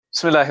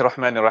Bismillahir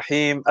Rahmanir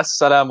Rahim.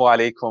 Assalamu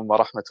alaikum wa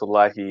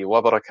rahmatullahi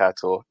wa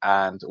barakatuh.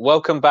 And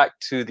welcome back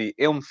to the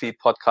Ilm Feed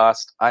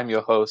podcast. I'm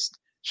your host,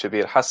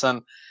 Shabir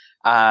Hassan.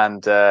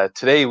 And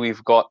today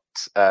we've got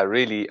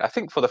really, I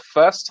think for the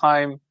first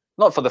time,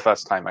 not for the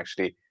first time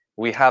actually,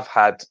 we have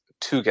had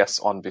two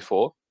guests on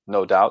before,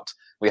 no doubt.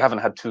 We haven't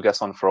had two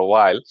guests on for a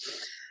while.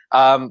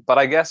 But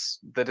I guess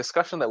the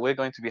discussion that we're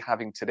going to be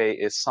having today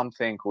is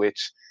something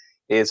which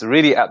is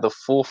really at the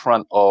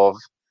forefront of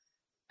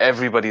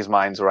everybody's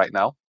minds right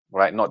now.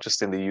 Right, not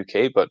just in the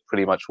UK, but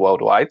pretty much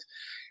worldwide.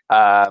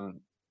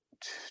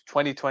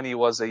 2020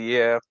 was a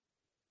year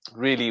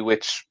really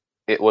which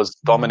it was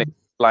dominated,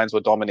 lines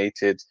were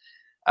dominated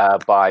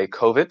by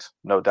COVID,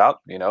 no doubt.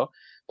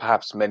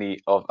 Perhaps many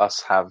of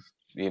us have,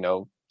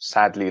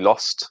 sadly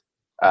lost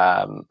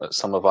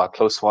some of our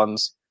close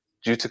ones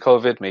due to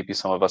COVID. Maybe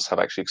some of us have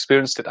actually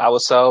experienced it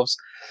ourselves.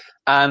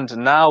 And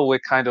now we're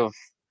kind of,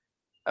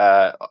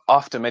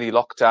 after many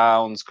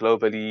lockdowns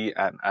globally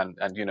and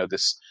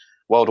this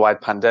worldwide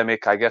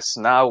pandemic, I guess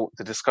now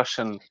the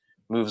discussion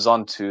moves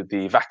on to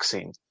the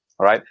vaccine,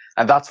 all right?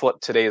 And that's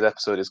what today's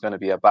episode is going to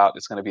be about.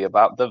 It's going to be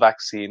about the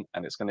vaccine,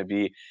 and it's going to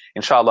be,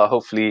 inshallah,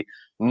 hopefully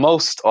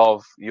most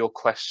of your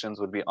questions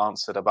would be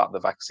answered about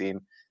the vaccine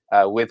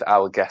with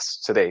our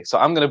guests today. So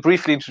I'm going to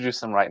briefly introduce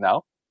them right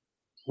now.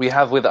 We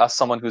have with us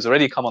someone who's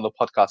already come on the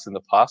podcast in the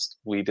past.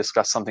 We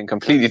discussed something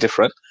completely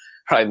different,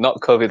 right?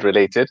 Not COVID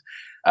related.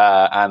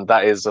 And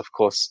that is, of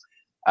course,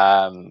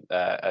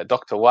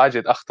 Dr.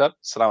 Wajid Akhtar.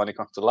 Assalamu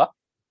alaikum wa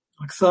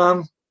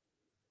rahmatullah.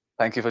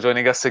 Thank you for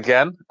joining us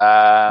again.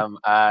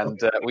 And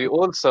we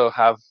also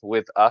have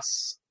with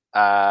us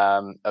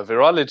a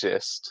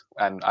virologist,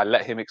 and I'll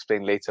let him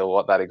explain later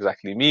what that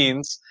exactly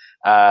means.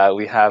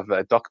 We have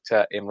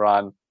Dr.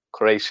 Imran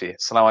Qureshi.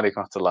 Assalamu alaikum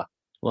wa rahmatullah.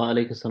 Wa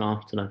alaikum assalam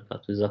wa rahmatullah.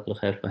 Jazakallah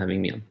khair for having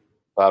me on.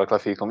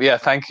 Barakallahu feekum. Yeah,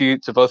 thank you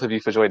to both of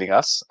you for joining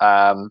us.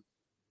 I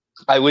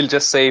will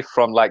just say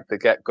from the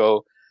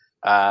get-go,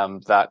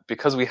 that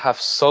because we have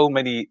so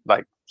many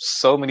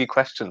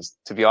questions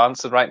to be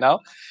answered right now,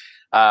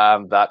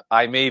 that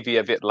I may be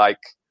a bit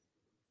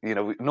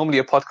normally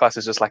a podcast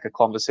is just like a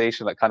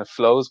conversation that kind of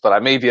flows, but I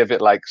may be a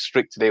bit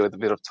strict today with a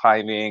bit of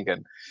timing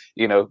and,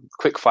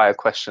 quick fire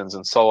questions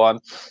and so on.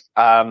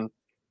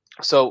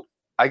 So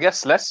I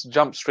guess let's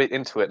jump straight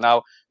into it.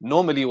 Now,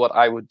 normally what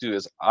I would do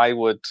is I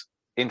would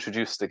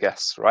introduce the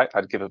guests, right?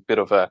 I'd give a bit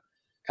of a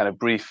kind of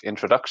brief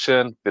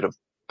introduction, bit of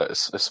a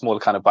small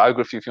kind of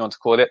biography, if you want to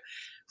call it.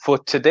 For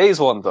today's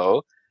one,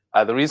 though,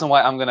 the reason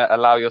why I'm going to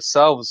allow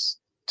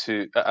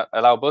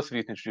both of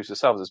you to introduce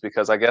yourselves is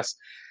because I guess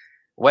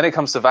when it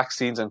comes to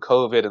vaccines and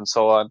COVID and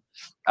so on,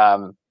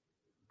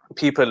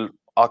 people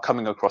are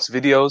coming across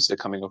videos, they're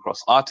coming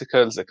across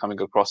articles, they're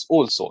coming across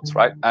all sorts,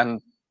 right?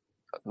 And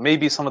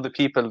maybe some of the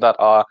people that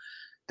are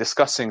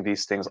discussing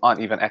these things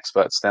aren't even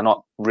experts. They're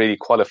not really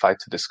qualified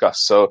to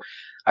discuss. So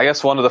I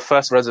guess one of the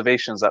first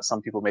reservations that some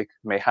people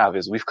may have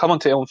is we've come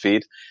onto Ilm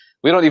Feed.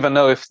 We don't even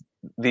know if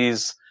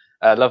these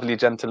lovely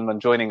gentlemen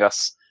joining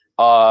us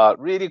are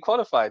really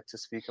qualified to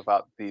speak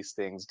about these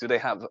things. Do they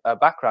have a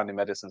background in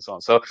medicine and so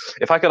on? So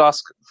if I could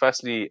ask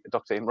firstly,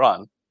 Dr.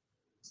 Imran,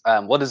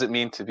 what does it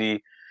mean to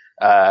be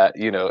a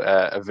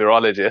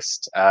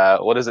virologist?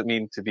 What does it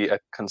mean to be a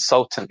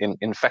consultant in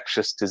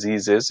infectious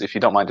diseases? If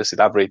you don't mind just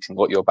elaborating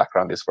what your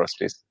background is for us,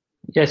 please.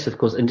 Yes, of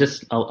course. And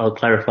just I'll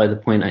clarify the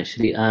point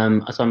actually.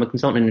 So I'm a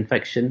consultant in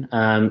infection.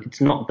 It's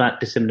not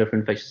that dissimilar from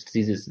infectious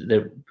diseases.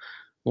 They're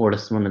more or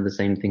less one and the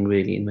same thing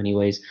really in many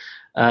ways.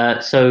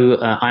 So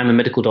I'm a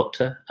medical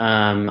doctor.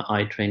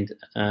 I trained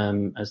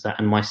as that,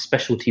 and my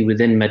specialty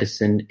within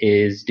medicine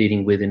is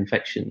dealing with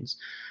infections.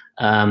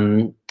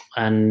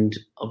 And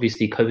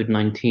obviously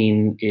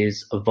COVID-19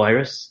 is a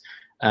virus.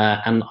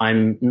 And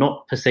I'm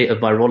not per se a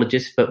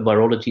virologist, but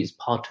virology is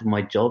part of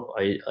my job.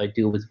 I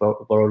deal with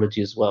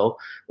virology as well,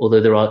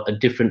 although there are a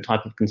different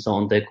type of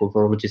consultant. They're called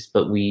virologists,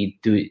 but we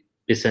do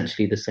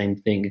essentially the same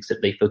thing,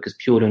 except they focus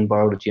purely on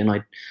virology, and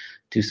I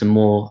do some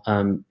more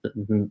than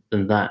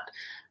that.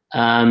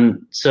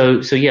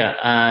 So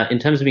yeah, in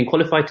terms of being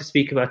qualified to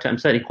speak about it, I'm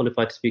certainly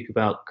qualified to speak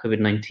about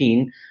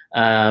COVID-19.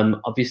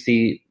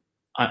 Obviously,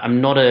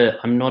 I'm not a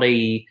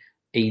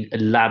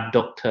lab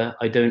doctor.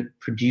 I don't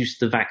produce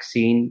the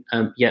vaccine,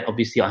 yet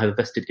obviously I have a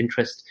vested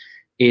interest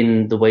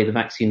in the way the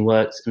vaccine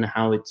works and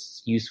how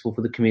it's useful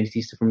for the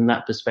community. So from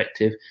that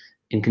perspective,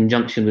 in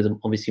conjunction with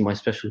obviously my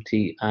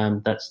specialty,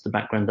 that's the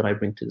background that I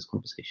bring to this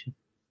conversation.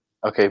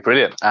 Okay,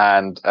 brilliant.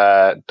 And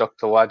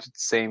Dr. Wajid,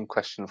 same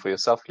question for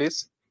yourself,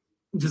 please.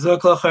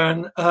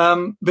 Jazakallah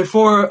khairan.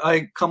 Before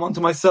I come on to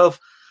myself,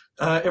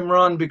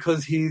 Imran,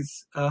 because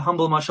he's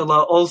humble,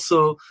 mashallah,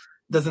 also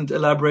doesn't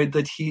elaborate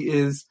that he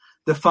is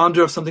the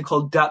founder of something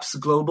called DAPS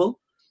Global,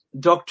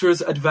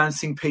 Doctors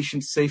Advancing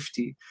Patient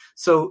Safety.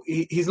 So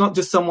he's not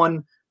just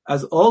someone,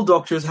 as all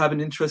doctors have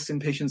an interest in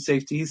patient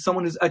safety, he's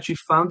someone who's actually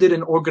founded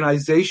an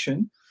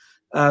organization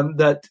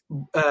that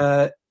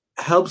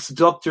helps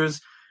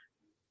doctors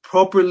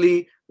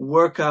properly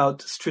work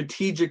out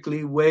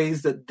strategically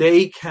ways that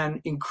they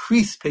can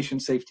increase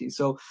patient safety.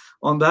 So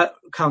on that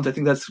count, I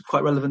think that's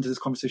quite relevant to this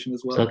conversation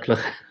as well.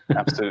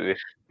 Absolutely.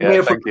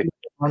 Yeah, thank you.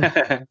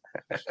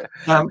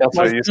 That's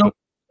very useful.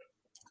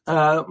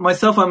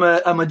 Myself, I'm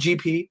a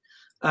GP,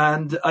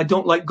 and I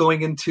don't like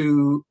going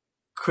into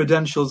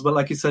credentials, but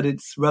like you said,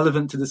 it's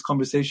relevant to this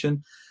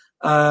conversation.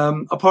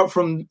 Apart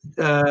from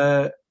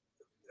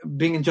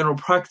being in general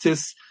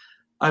practice,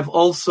 I've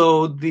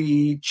also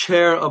the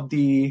chair of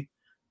the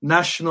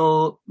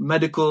National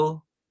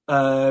Medical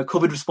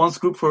COVID Response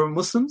Group for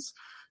Muslims.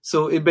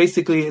 So it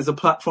basically is a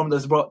platform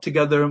that's brought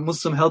together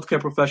Muslim healthcare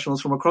professionals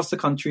from across the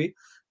country,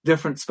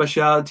 different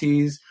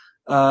specialities,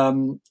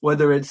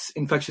 whether it's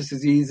infectious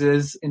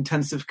diseases,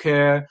 intensive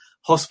care,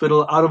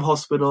 hospital, out of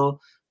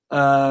hospital,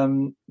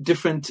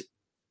 different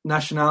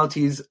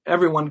nationalities,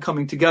 everyone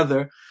coming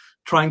together,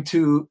 trying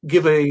to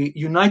give a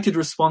united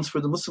response for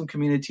the Muslim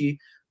community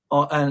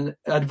and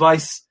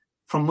advice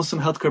from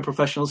Muslim healthcare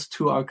professionals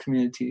to our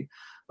community.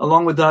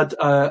 Along with that,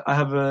 I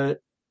have a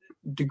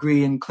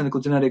degree in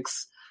clinical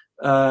genetics,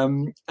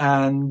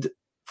 and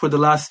for the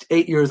last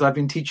 8 years, I've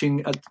been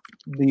teaching at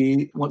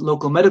the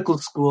local medical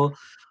school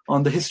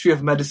on the history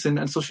of medicine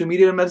and social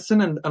media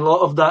medicine, and a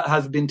lot of that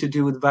has been to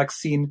do with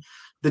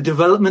the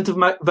development of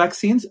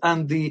vaccines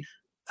and the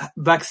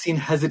vaccine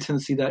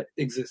hesitancy that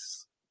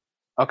exists.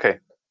 Okay,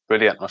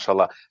 brilliant,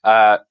 mashallah.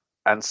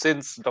 And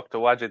since Dr.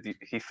 Wajid,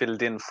 he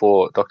filled in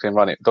for Dr.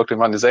 Imran. Dr.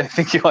 Imran, is there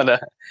anything you want to...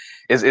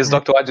 Is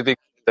Dr. Wajid...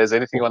 There's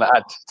anything you want to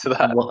add to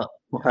that? Well,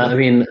 I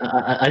mean,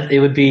 it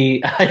would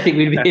be. I think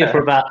we'd be here for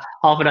about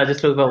half an hour just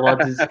talking about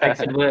Wajid's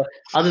section.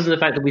 Other than the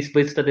fact that we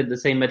studied at the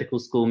same medical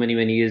school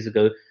many years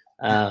ago,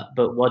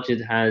 but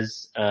Wajid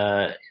has,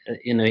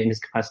 in his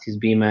capacity as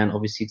B-Man,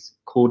 obviously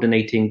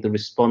coordinating the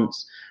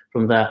response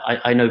from that.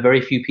 I know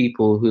very few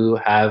people who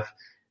have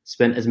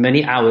spent as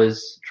many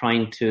hours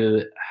trying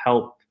to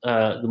help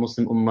the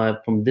Muslim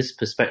Ummah from this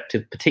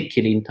perspective,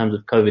 particularly in terms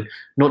of COVID,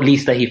 not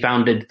least that he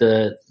founded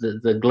the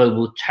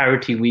Global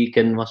Charity Week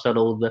and mashallah,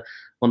 all the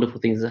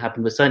wonderful things that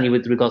happened. But certainly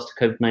with regards to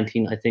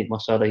COVID-19, I think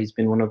mashallah, he's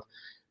been one of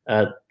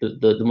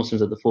the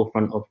Muslims at the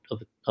forefront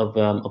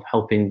of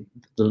helping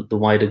the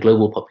wider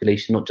global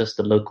population, not just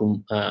the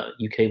local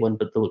UK one,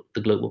 but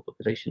the global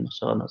population,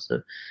 mashallah. So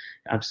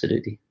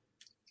absolutely.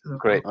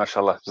 Great,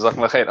 mashallah.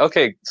 Jazakallah khair.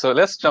 Okay, so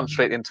let's jump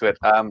straight into it.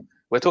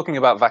 We're talking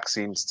about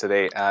vaccines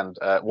today, and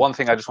one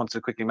thing I just wanted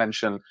to quickly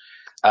mention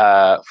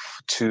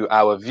to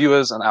our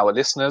viewers and our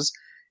listeners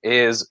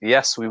is,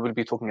 yes, we will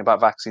be talking about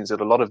vaccines in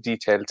a lot of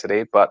detail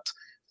today, but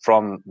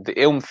from the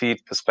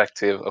Feed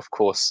perspective, of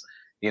course,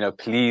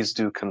 please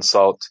do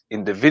consult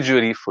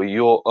individually for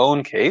your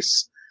own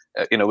case.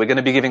 We're going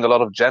to be giving a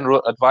lot of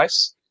general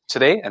advice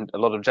today and a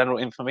lot of general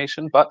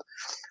information, but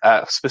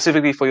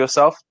specifically for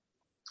yourself,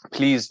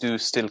 please do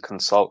still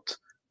consult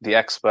the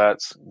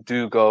experts.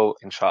 Do go,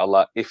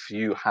 inshallah, if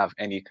you have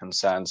any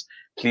concerns.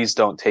 Please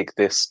don't take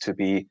this to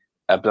be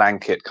a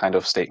blanket kind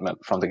of statement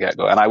from the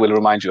get-go. And I will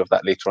remind you of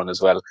that later on as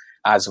well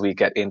as we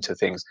get into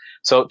things.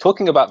 So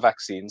talking about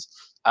vaccines,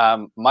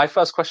 my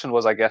first question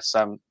was, I guess,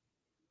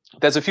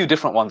 there's a few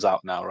different ones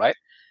out now, right?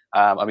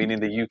 I mean,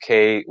 in the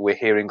UK, we're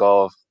hearing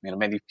of,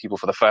 many people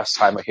for the first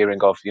time are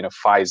hearing of,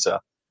 Pfizer,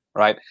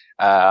 right?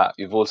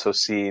 You've also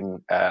seen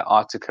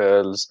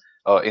articles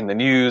in the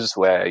news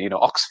where,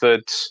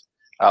 Oxford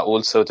are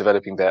also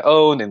developing their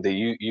own. In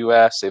the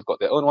US, they've got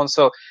their own one.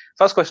 So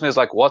first question is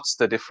what's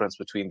the difference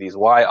between these?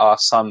 Why are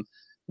some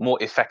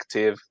more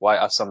effective? Why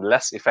are some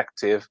less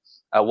effective?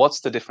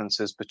 What's the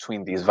differences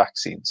between these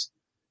vaccines?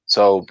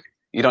 So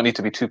you don't need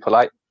to be too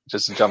polite.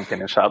 Just jump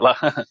in, inshallah.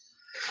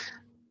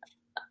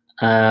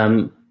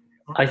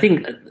 I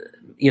think,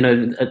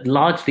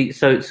 largely,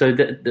 so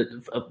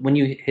when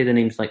you hear the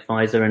names like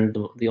Pfizer and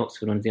the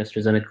Oxford one, the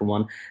AstraZeneca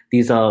one,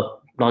 these are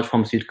large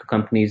pharmaceutical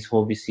companies who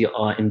obviously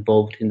are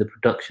involved in the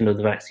production of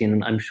the vaccine.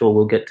 And I'm sure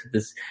we'll get to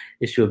this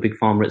issue of Big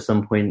Pharma at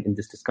some point in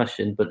this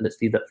discussion, but let's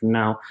leave that for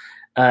now.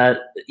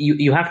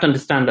 You have to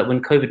understand that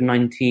when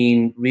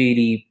COVID-19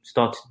 really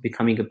started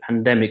becoming a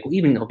pandemic, or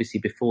even obviously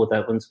before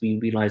that, once we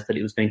realized that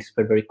it was going to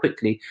spread very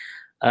quickly,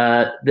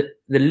 there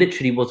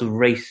literally was a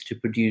race to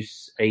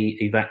produce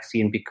a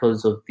vaccine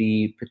because of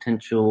the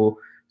potential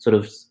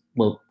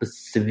the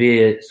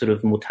severe sort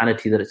of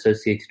mortality that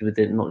associated with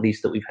it, not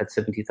least that we've had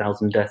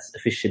 70,000 deaths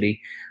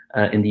officially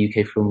in the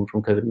UK from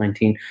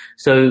COVID-19.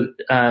 So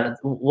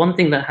one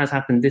thing that has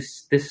happened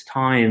this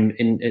time,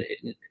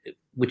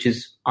 which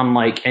is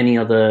unlike any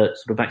other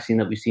sort of vaccine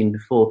that we've seen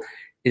before,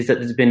 is that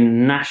there's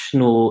been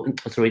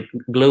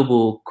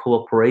global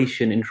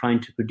cooperation in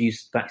trying to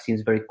produce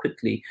vaccines very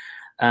quickly,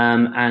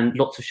 and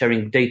lots of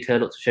sharing of data,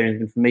 lots of sharing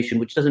of information,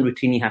 which doesn't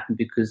routinely happen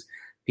because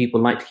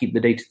people like to keep the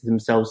data to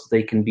themselves so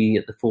they can be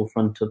at the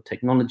forefront of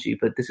technology.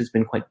 But this has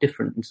been quite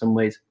different in some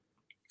ways.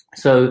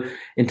 So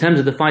in terms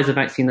of the Pfizer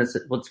vaccine, that's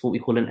what we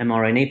call an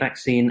mRNA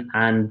vaccine,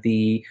 and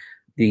the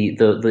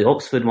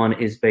Oxford one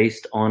is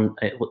based on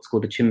what's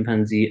called a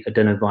chimpanzee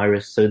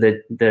adenovirus. So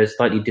there are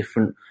slightly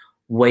different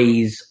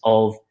ways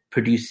of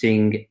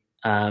producing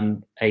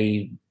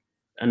a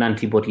an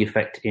antibody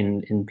effect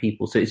in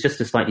people. So it's just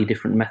a slightly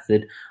different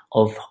method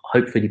of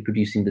hopefully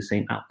producing the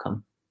same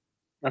outcome.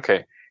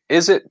 Okay.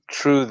 Is it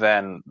true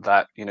then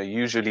that,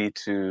 usually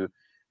to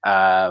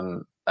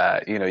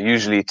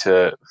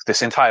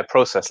this entire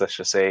process, let's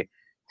just say,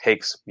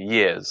 takes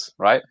years,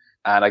 right?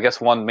 And I guess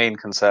one main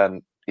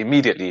concern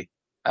immediately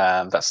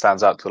that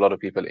stands out to a lot of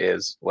people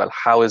is, well,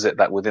 how is it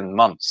that within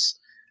months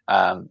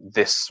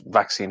this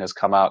vaccine has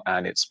come out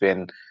and it's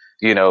been,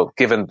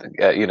 given,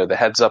 the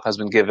heads up has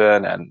been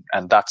given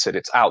and that's it,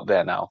 it's out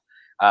there now.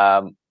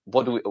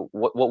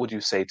 What would you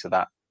say to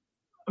that?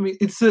 I mean,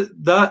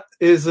 that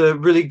is a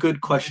really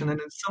good question, and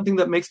it's something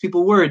that makes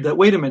people worried that,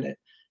 wait a minute,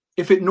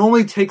 if it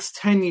normally takes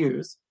 10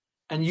 years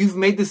and you've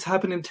made this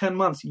happen in 10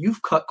 months,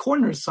 you've cut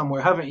corners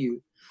somewhere, haven't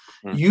you?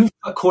 Mm. You've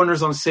cut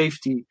corners on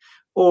safety,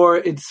 or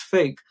it's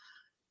fake.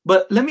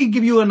 But let me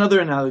give you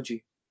another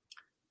analogy.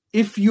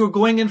 If you're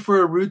going in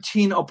for a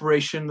routine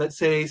operation, let's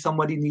say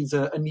somebody needs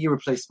a knee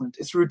replacement.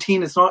 It's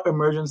routine, it's not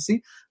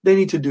emergency. They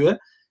need to do it.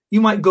 You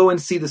might go and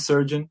see the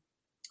surgeon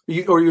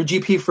or your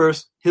GP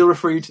first. He'll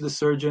refer you to the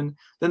surgeon.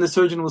 Then the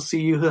surgeon will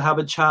see you. He'll have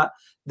a chat.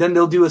 Then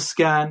they'll do a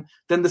scan.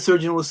 Then the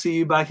surgeon will see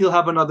you back. He'll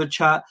have another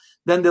chat.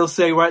 Then they'll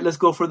say, right, let's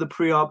go for the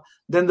pre-op.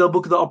 Then they'll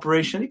book the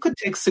operation. It could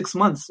take 6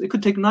 months. It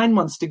could take 9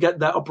 months to get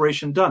that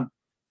operation done.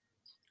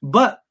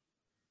 But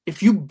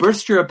if you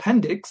burst your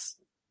appendix,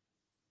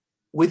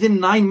 within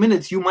 9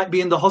 minutes, you might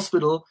be in the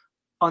hospital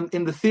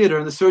in the theater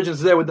and the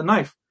surgeon's there with the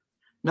knife.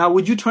 Now,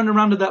 would you turn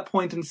around at that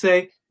point and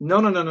say,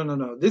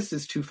 no, this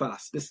is too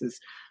fast. This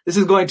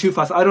is going too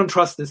fast. I don't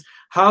trust this.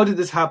 How did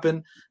this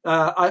happen?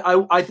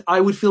 I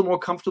would feel more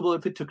comfortable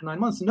if it took 9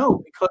 months.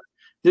 No, because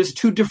there's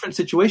two different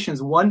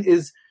situations. One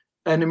is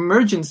an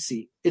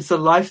emergency. It's a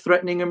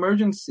life-threatening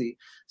emergency.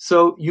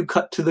 So you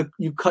cut to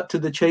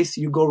the chase.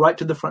 You go right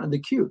to the front of the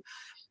queue,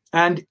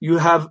 and you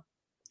have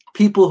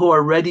people who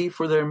are ready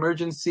for their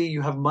emergency.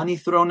 You have money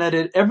thrown at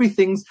it.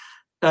 Everything's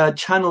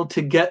channeled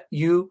to get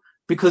you,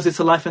 because it's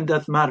a life and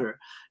death matter.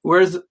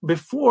 Whereas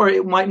before,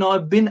 it might not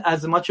have been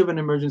as much of an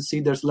emergency.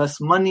 There's less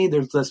money,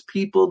 there's less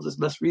people, there's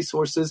less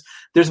resources,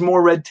 there's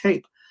more red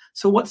tape.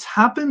 So what's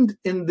happened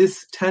in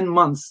this 10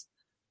 months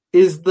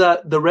is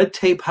that the red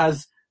tape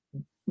has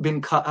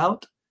been cut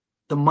out,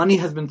 the money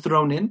has been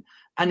thrown in,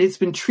 and it's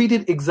been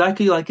treated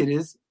exactly like it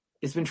is.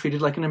 It's been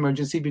treated like an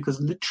emergency, because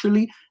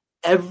literally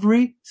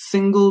every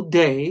single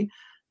day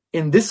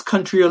in this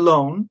country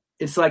alone,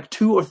 it's like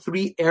 2 or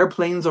 3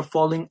 airplanes are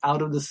falling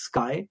out of the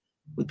sky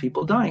with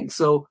people dying.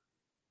 So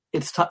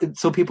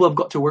so people have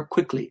got to work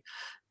quickly.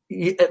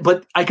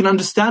 But I can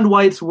understand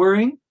why it's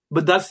worrying,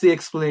 but that's the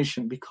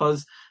explanation,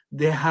 because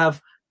they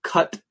have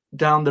cut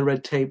down the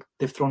red tape.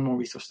 They've thrown more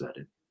resources at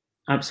it.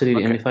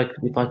 Absolutely. Okay. And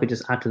if I could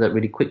just add to that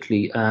really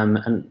quickly, and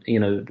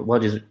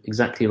Waj is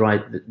exactly right.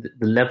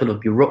 The level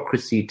of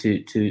bureaucracy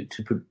to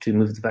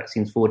move the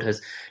vaccines forward has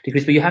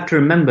decreased. But you have to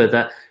remember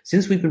that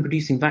since we've been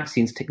producing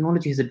vaccines,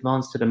 technology has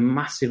advanced at a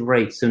massive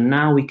rate. So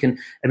now we can,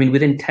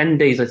 within 10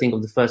 days, I think,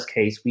 of the first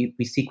case, we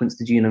sequenced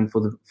the genome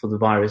for the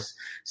virus.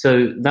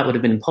 So that would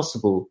have been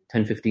impossible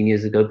 10, 15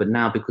 years ago. But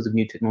now, because of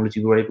new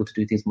technology, we're able to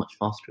do things much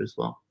faster as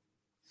well.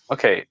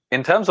 Okay,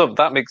 in terms of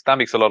that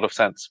makes a lot of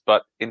sense.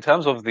 But in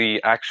terms of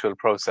the actual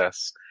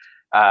process,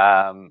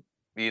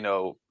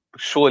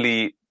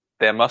 surely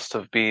there must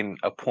have been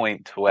a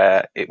point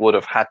where it would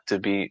have had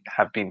to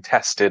have been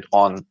tested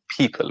on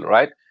people,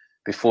 right?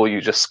 Before you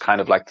just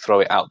kind of like throw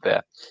it out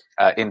there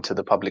into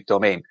the public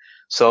domain.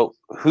 So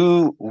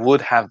who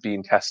would have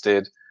been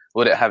tested?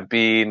 Would it have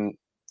been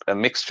a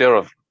mixture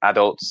of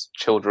adults,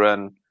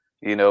 children,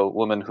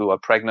 women who are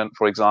pregnant,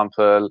 for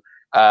example?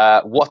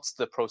 What's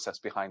the process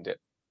behind it?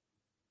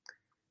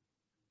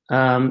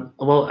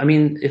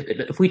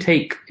 If we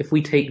take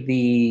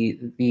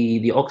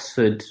the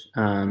Oxford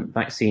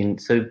vaccine,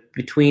 so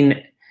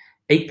between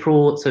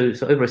April, so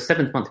over a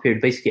 7-month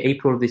period, basically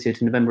April of this year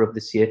to November of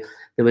this year,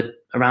 there were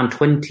around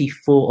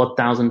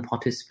 24,000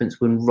 participants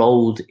who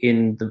enrolled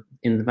in the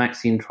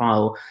vaccine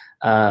trial,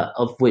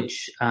 of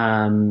which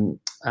about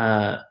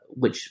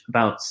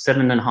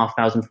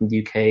 7,500 from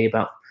the UK,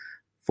 about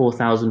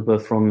 4,000 were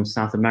from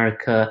South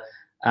America.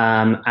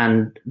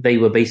 And they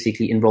were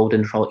basically enrolled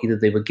in a trial. Either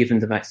they were given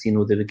the vaccine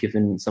or they were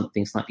given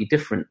something slightly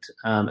different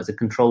as a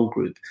control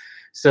group.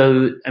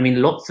 So,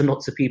 lots and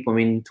lots of people,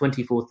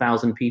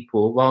 24,000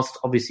 people, whilst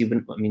obviously,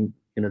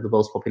 the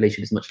world's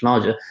population is much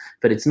larger,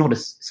 but it's not a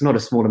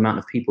small amount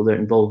of people that are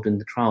involved in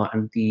the trial.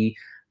 And the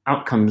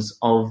outcomes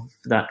of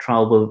that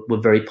trial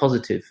were very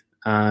positive.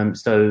 We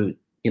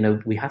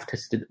have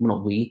tested,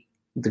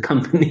 the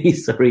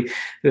companies,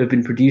 who have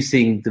been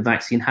producing the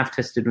vaccine have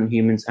tested on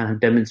humans and have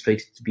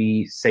demonstrated to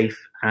be safe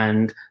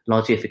and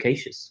largely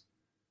efficacious.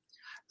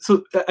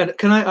 So,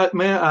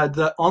 may I add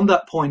that on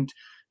that point,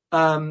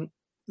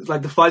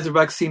 like the Pfizer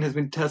vaccine has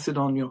been tested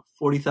on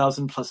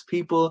 40,000 plus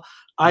people.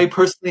 I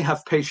personally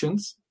have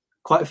patients,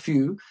 quite a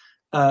few,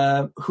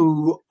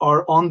 who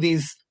are on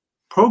these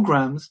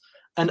programs,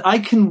 and I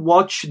can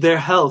watch their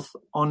health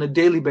on a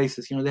daily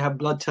basis. They have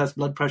blood tests,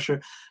 blood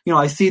pressure.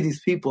 I see these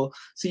people,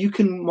 so you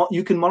can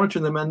monitor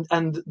them,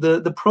 and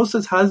the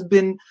process has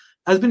been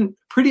has been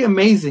pretty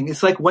amazing.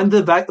 It's like when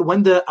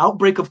the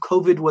outbreak of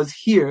COVID was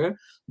here,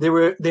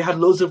 they had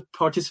loads of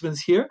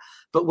participants here,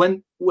 but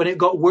when it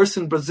got worse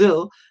in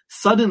Brazil,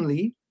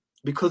 suddenly,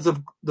 because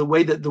of the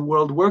way that the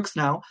world works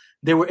now,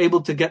 they were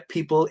able to get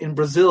people in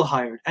Brazil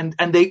hired, and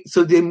they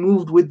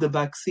moved with the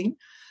vaccine.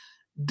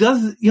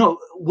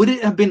 Would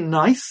it have been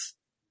nice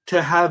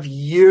to have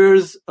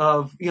years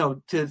of,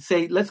 to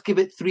say, let's give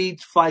it 3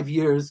 to 5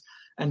 years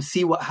and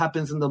see what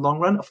happens in the long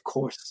run? Of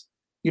course,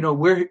 it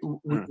would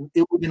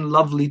have been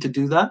lovely to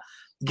do that.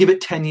 Give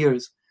it 10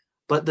 years.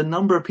 But the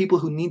number of people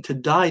who need to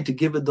die to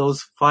give it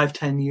those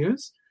 5-10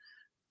 years,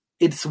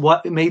 it's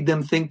what made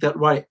them think that,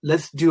 right,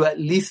 let's do at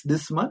least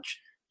this much.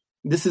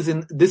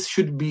 This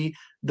should be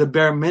the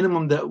bare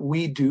minimum that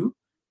we do,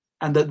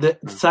 and that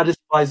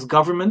satisfies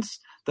governments,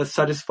 that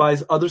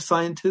satisfies other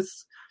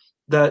scientists,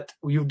 that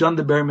you've done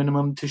the bare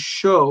minimum to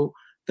show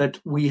that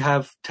we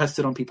have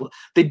tested on people.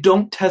 They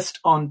don't test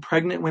on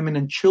pregnant women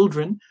and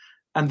children,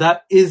 and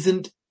that is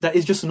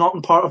just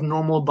not part of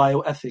normal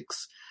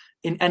bioethics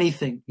in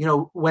anything.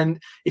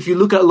 If you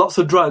look at lots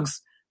of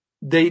drugs,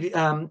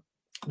 the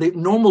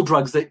normal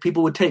drugs that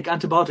people would take,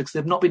 antibiotics,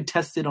 they've not been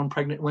tested on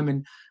pregnant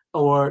women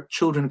or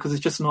children because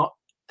it's just not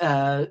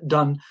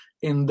done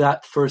in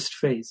that first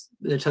phase.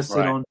 They're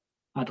tested on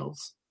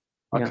adults.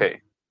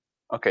 Okay.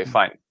 Okay,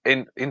 fine.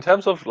 In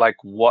terms of like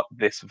what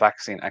this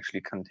vaccine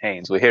actually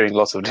contains, we're hearing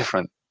lots of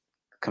different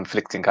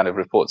conflicting kind of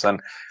reports, and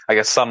I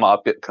guess some are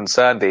a bit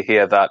concerned. They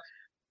hear that,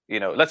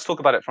 let's talk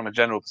about it from a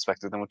general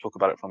perspective, then we'll talk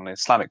about it from an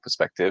Islamic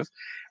perspective.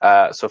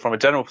 So from a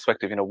general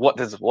perspective,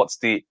 what's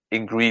the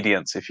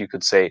ingredients, if you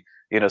could say?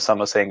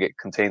 Some are saying it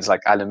contains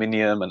like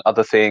aluminium and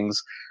other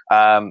things.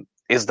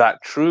 Is that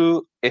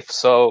true? If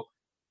so,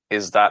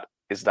 is that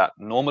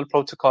normal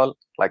protocol?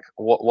 Like,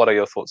 what are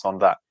your thoughts on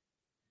that?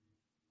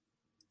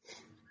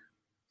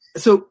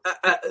 So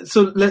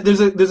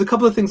there's a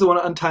couple of things I want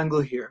to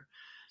untangle here,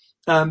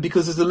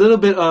 because there's a little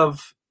bit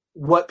of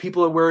what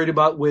people are worried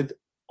about with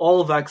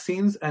all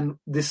vaccines and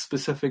these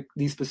specific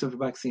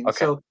vaccines. Okay.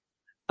 So,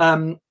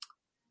 and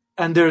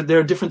there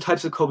are different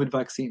types of COVID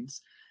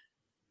vaccines.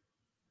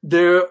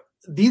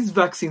 These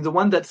vaccines, the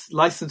one that's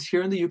licensed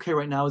here in the UK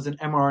right now is an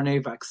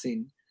mRNA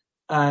vaccine,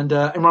 and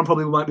Imran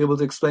probably might be able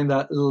to explain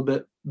that a little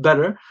bit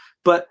better.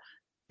 But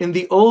in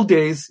the old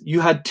days, you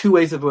had 2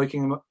 ways of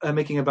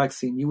making a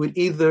vaccine. You would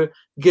either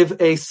give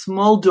a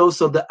small dose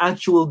of the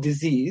actual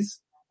disease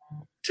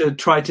to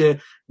try to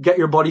get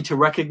your body to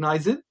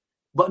recognize it,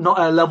 but not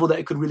at a level that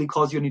it could really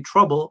cause you any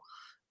trouble.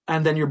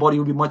 And then your body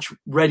would be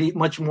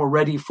much more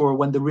ready for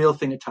when the real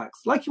thing attacks.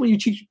 Like when you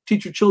teach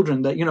your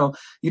children that,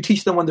 you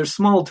teach them when they're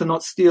small to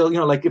not steal,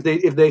 like if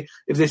they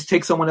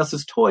take someone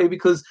else's toy,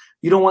 because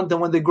you don't want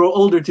them when they grow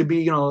older to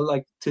be,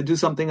 like to do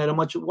something at a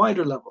much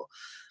wider level.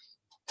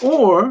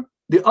 Or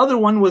the other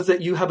one was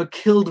that you have a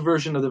killed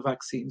version of the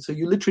vaccine. So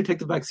you literally take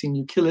the vaccine,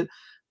 you kill it,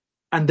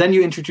 and then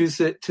you introduce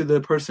it to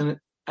the person,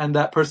 and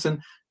that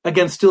person,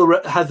 again,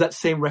 still has that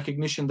same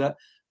recognition that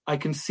I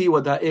can see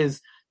what that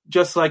is,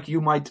 just like you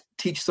might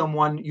teach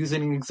someone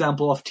using an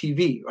example of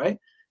TV, right?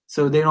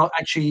 So they're not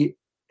actually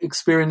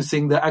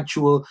experiencing the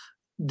actual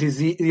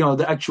disease,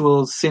 the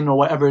actual sin or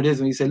whatever it is.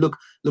 When you say, look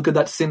at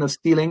that sin of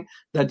stealing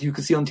that you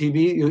can see on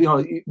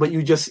TV, but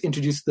you just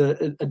introduce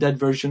a dead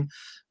version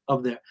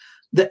of there.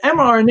 The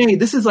mRNA,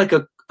 this is like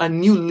a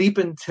new leap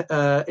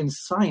in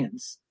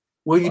science,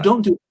 where you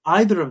don't do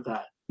either of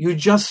that. You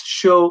just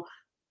show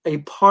a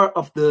part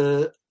of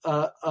the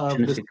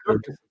surface.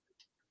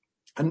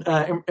 And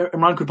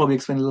Imran could probably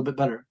explain a little bit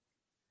better.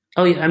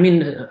 Oh yeah, I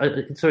mean,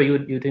 sorry, you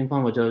were doing fine.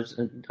 I was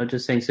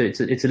just saying. So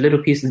it's a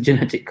little piece of the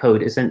genetic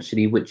code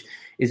essentially, which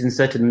is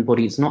inserted in the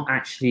body. It's not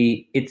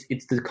actually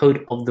it's the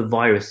code of the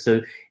virus. So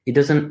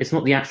it's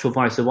not the actual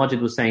virus. So Wajid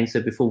was saying. So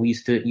before we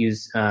used to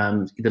use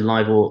either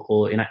live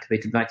or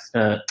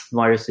inactivated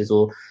viruses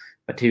or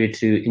bacteria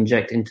to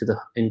inject into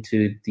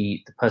the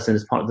person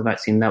as part of the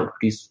vaccine. That would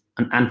produce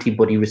an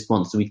antibody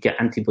response. So we'd get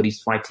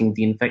antibodies fighting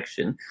the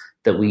infection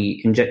that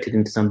we injected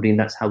into somebody, and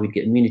that's how we'd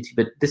get immunity.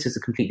 But this is a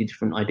completely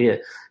different idea.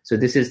 So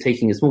this is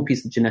taking a small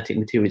piece of genetic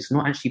material. It's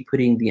not actually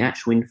putting the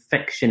actual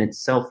infection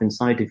itself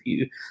inside of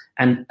you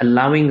and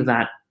allowing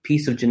that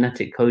piece of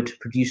genetic code to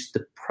produce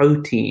the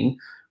protein,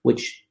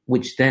 which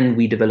then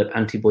we develop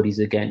antibodies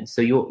against.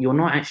 So you're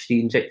not actually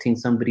injecting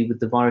somebody with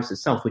the virus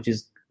itself, which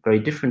is very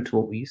different to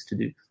what we used to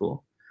do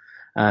before.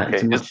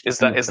 Okay. Is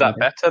that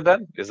better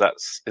then? Is that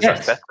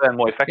better and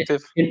more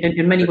effective?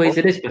 In many ways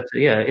it is better,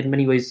 yeah. In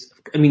many ways,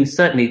 I mean,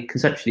 certainly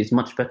conceptually it's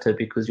much better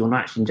because you're not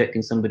actually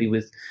injecting somebody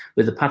with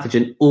a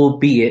pathogen,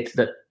 albeit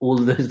that all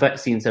of those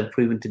vaccines have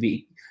proven to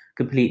be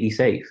completely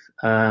safe.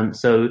 I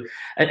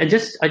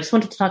just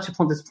wanted to touch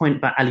upon this point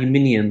about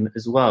aluminium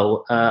as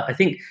well. I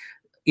think,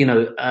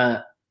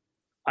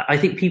 I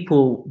think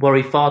people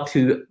worry far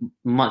too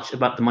much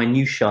about the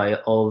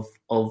minutiae of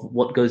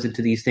what goes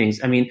into these things.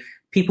 I mean,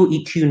 people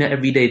eat tuna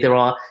every day.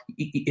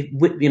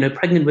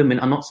 Pregnant women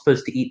are not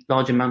supposed to eat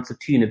large amounts of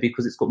tuna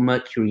because it's got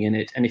mercury in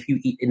it. And if you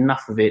eat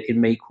enough of it, it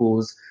may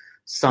cause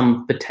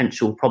some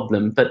potential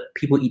problem, but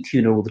people eat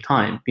tuna all the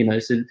time,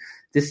 so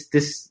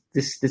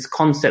this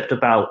concept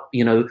about,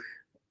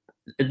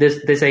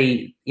 there's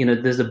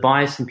a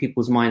bias in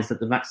people's minds that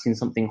the vaccine is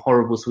something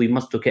horrible, so we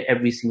must look at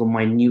every single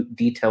minute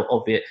detail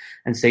of it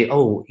and say,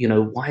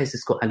 why has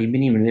this got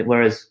aluminium in it?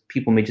 Whereas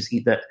people may just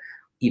eat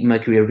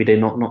mercury every day,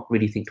 not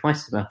really think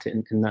twice about it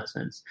in that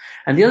sense.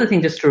 And the other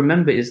thing just to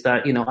remember is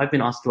that, I've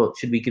been asked a lot,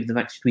 should we take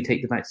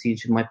the vaccine?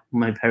 Should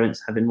my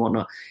parents have it and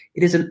whatnot?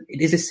 It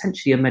is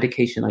essentially a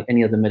medication like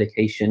any other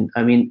medication.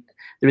 I mean,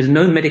 there is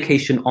no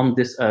medication on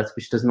this earth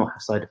which does not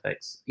have side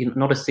effects.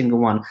 Not a single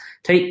one.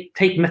 Take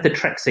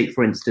methotrexate,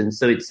 for instance.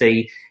 So it's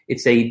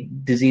a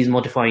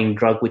disease-modifying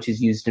drug which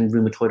is used in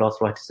rheumatoid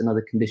arthritis and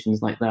other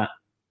conditions like that.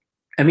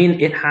 I mean,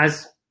 it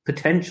has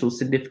potential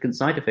significant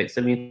side effects.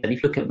 I mean, if you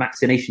look at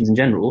vaccinations in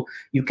general,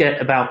 you get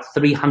about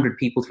 300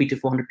 to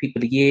 400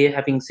 people a year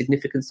having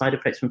significant side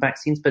effects from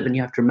vaccines. But then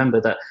you have to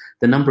remember that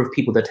the number of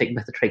people that take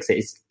methotrexate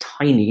is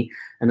tiny,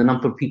 and the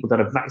number of people that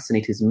are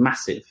vaccinated is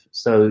massive.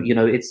 So,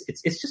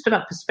 it's just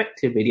about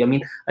perspective, really. I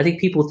mean, I think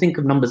people think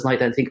of numbers like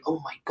that and think, oh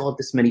my God,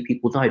 this many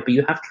people died. But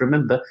you have to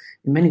remember,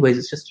 in many ways,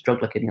 it's just a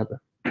drug like any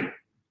other.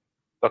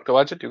 Dr.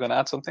 Wajid, you're going to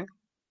add something?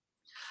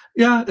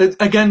 Yeah,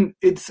 again,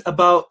 it's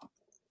about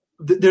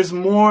there's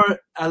more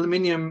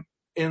aluminium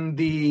in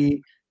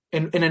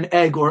an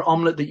egg or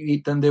omelet that you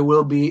eat than there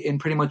will be in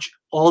pretty much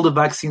all the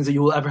vaccines that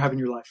you will ever have in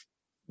your life.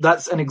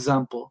 That's an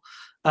example.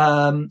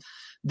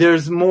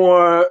 There's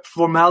more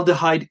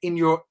formaldehyde in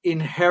your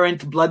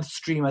inherent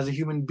bloodstream as a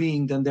human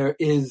being than there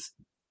is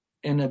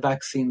in a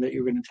vaccine that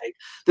you're going to take.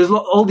 There's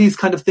all these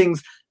kind of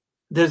things.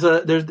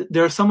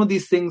 There are some of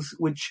these things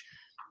which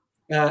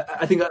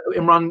I think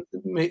Imran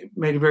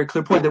made a very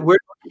clear point that we're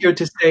not here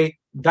to say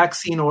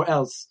vaccine or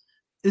else.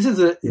 This is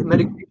a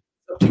medication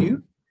up to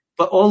you,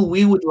 but all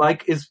we would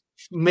like is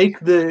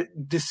make the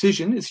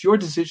decision. It's your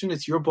decision.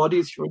 It's your body.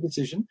 It's your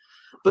decision.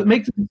 But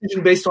make the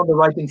decision based on the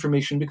right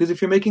information, because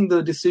if you're making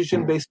the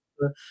decision based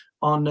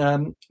on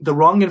the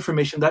wrong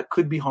information, that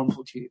could be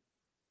harmful to you.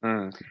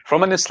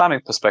 From an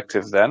Islamic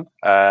perspective, then,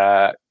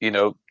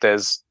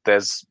 there's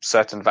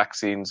certain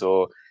vaccines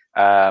or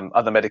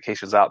other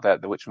medications out there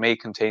which may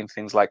contain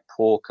things like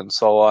pork and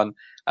so on.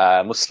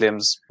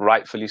 Muslims,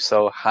 rightfully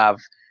so, have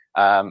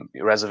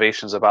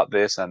reservations about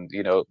this, and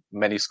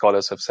many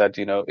scholars have said,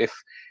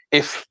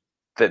 if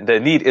the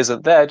need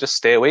isn't there, just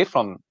stay away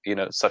from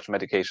such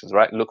medications,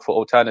 right? Look for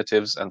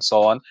alternatives and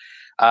so on.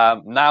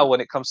 Now,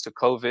 when it comes to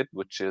COVID,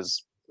 which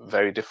is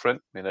very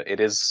different, it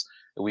is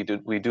we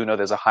do know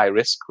there's a high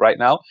risk right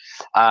now.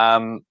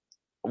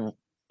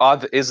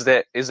 Is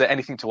there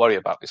anything to worry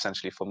about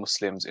essentially for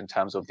Muslims in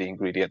terms of the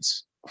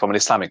ingredients from an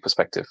Islamic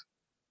perspective?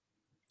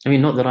 I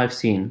mean, not that I've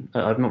seen.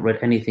 I've not read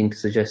anything to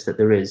suggest that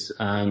there is.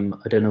 I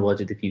don't know,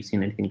 Wajid, if you've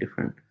seen anything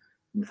different.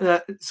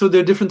 So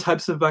there are different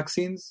types of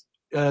vaccines.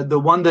 The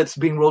one that's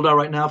being rolled out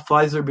right now,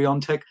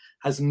 Pfizer-BioNTech,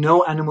 has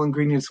no animal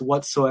ingredients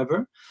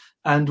whatsoever.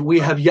 And we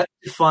have yet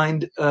to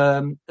find,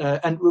 and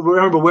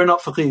remember, we're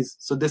not faqihs,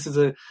 so this is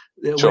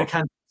we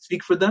can't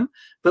speak for them,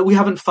 but we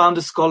haven't found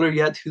a scholar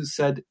yet who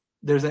said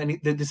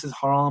that this is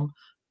haram,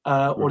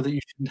 or that you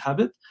shouldn't have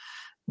it.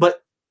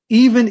 But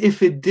even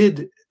if it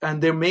did,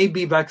 and there may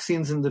be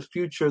vaccines in the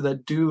future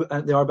that do,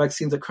 there are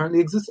vaccines that currently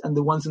exist, and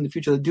the ones in the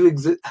future that do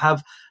exist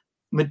have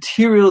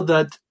material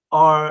that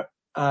are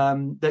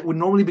that would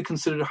normally be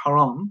considered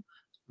haram.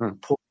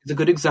 Pork is a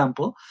good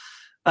example.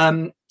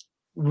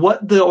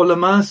 What the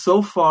ulama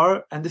so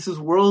far, and this is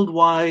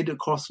worldwide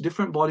across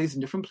different bodies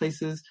in different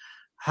places,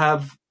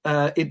 have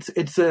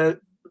it's a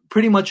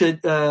pretty much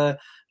the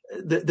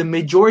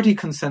majority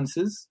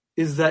consensus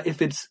is that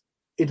if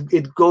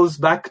it goes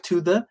back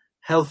to the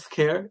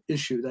healthcare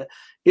issue, that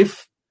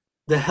if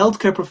the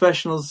healthcare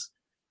professionals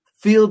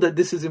feel that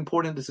this is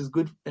important, this is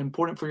good,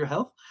 important for your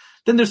health,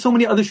 then there's so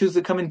many other issues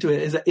that come into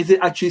it. Is it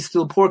actually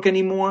still pork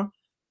anymore?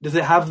 Does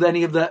it have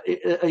any of that,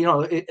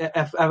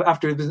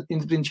 after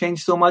it's been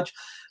changed so much?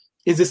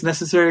 Is this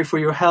necessary for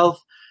your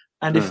health?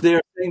 And if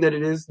they're saying that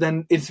it is,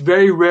 then it's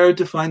very rare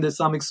to find an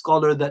Islamic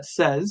scholar that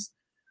says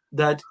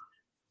that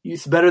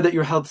it's better that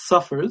your health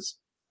suffers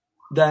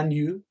than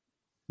you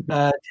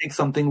take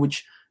something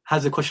which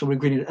has a questionable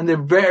ingredient. And there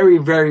are very,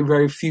 very,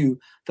 very few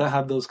that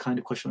have those kind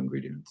of questionable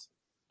ingredients.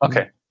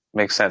 Okay,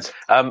 makes sense.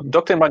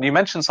 Dr. Imran, you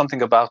mentioned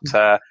something about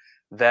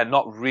there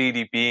not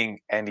really being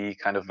any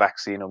kind of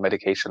vaccine or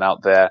medication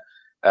out there,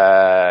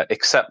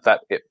 except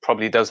that it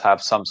probably does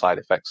have some side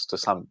effects to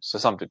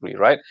some degree,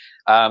 right?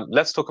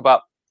 Let's talk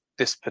about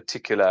this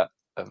particular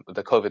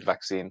the COVID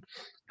vaccine.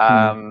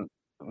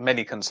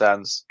 Many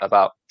concerns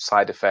about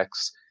side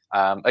effects.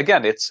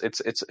 Again,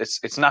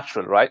 it's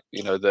natural, right?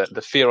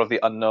 The fear of the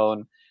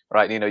unknown,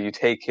 right? You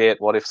take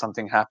it. What if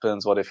something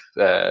happens? What if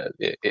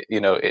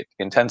it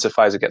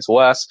intensifies? It gets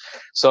worse.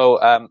 So,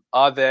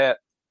 are there,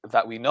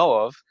 that we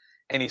know of,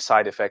 any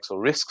side effects or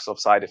risks of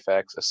side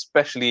effects,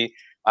 especially,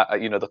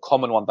 the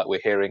common one that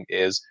we're hearing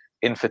is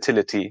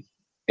infertility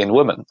in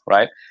women,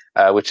 right?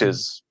 Which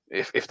is,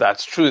 if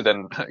that's true,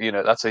 then,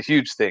 that's a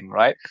huge thing,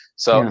 right?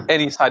 So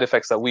any side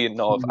effects that we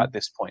know of at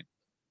this point?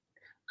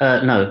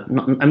 No,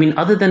 I mean,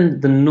 other than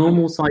the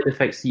normal side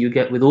effects that you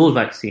get with all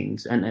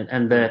vaccines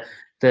and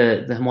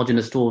the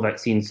homogeneous store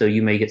vaccine. So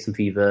you may get some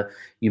fever,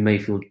 you may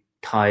feel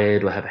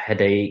tired or have a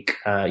headache,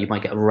 you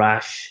might get a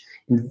rash.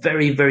 In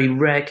very, very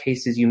rare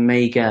cases, you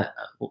may get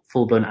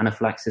full-blown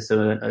anaphylaxis,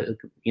 or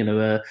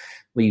where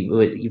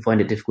you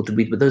find it difficult to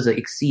breathe. But those are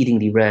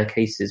exceedingly rare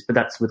cases. But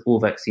that's with all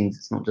vaccines.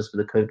 It's not just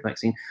with the COVID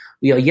vaccine.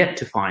 We are yet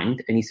to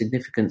find any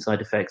significant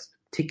side effects,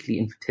 particularly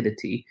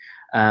infertility.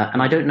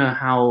 And I don't know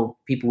how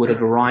people would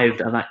have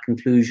arrived at that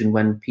conclusion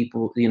when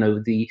people,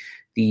 the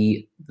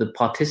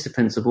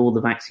participants of all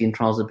the vaccine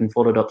trials have been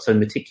followed up so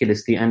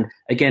meticulously. And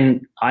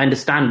again, I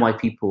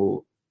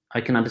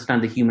can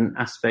understand the human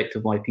aspect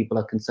of why people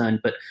are concerned,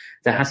 but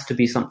there has to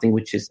be something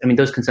which is,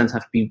 those concerns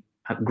have to be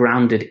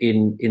grounded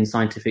in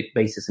scientific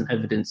basis and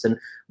evidence, and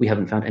we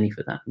haven't found any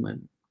for that at the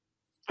moment.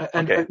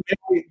 And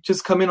maybe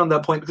just come in on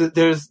that point.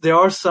 There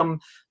are some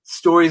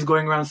stories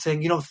going around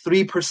saying,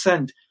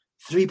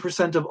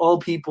 3% of all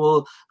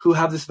people who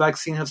have this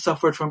vaccine have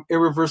suffered from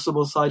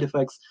irreversible side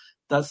effects.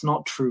 That's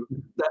not true.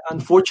 That,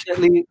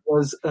 unfortunately,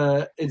 it's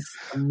a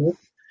myth.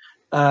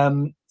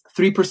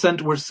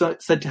 3% were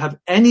said to have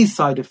any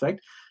side effect.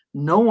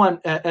 No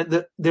one.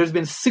 There's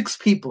been 6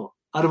 people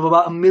out of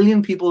about 1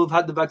 million people who've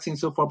had the vaccine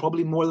so far,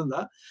 probably more than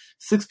that.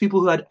 6 people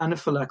who had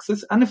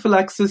anaphylaxis.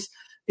 Anaphylaxis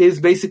is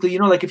basically,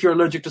 like if you're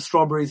allergic to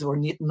strawberries or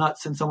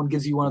nuts and someone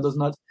gives you one of those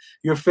nuts,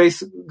 your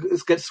face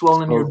gets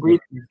swollen, your breathing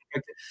is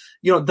affected.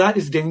 That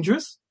is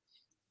dangerous.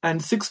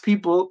 And 6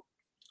 people,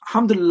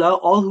 alhamdulillah,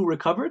 all who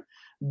recovered,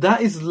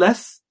 that is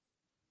less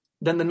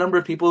than the number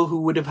of people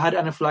who would have had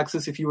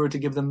anaphylaxis if you were to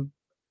give them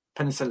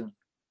penicillin.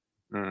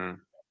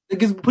 It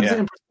puts it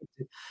in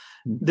perspective.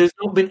 There's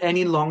not been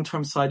any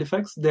long-term side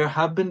effects. There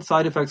have been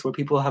side effects where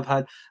people have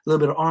had a little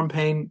bit of arm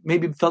pain,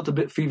 maybe felt a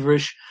bit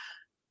feverish,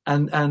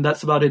 and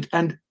that's about it.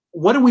 And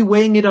what are we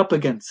weighing it up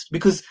against?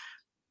 Because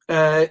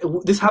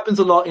this happens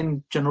a lot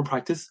in general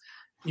practice.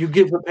 You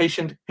give a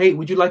patient, hey,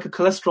 would you like a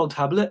cholesterol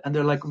tablet? And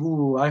they're like,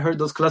 ooh, I heard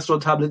those cholesterol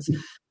tablets.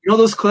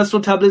 Those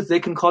cholesterol tablets, they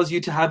can cause you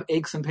to have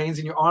aches and pains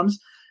in your arms.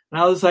 And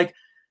I was like,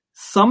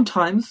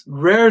 sometimes,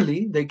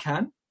 rarely they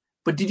can.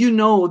 But did you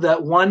know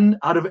that 1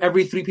 out of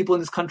every 3 people in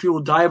this country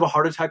will die of a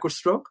heart attack or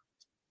stroke?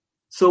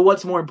 So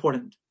what's more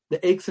important? The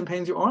aches and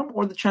pains in your arm,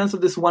 or the chance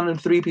of this 1 in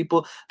 3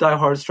 people die of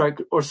heart attack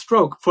or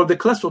stroke, for the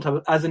cholesterol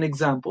tablet, as an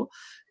example?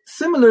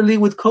 Similarly,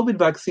 with COVID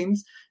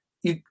vaccines,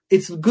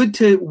 it's good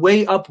to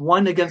weigh up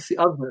one against the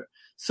other.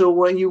 So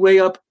when you weigh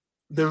up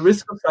the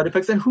risk of side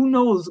effects, and who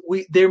knows,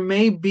 there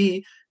may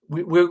be,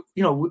 we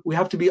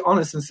have to be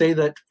honest and say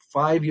that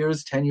 5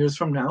 years, 10 years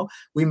from now,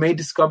 we may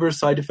discover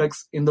side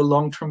effects in the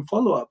long-term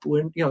follow-up.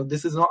 When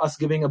this is not us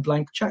giving a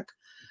blank check,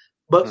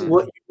 but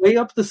what you weigh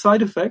up the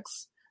side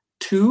effects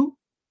to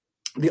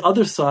the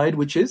other side,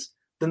 which is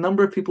the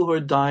number of people who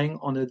are dying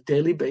on a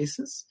daily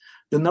basis,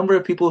 the number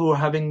of people who are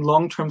having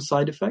long-term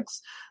side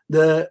effects,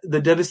 the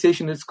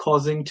devastation it's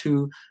causing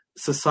to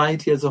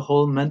society as a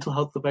whole, mental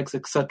health effects,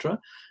 etc.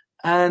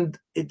 And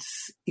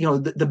it's,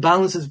 the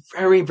balance is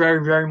very,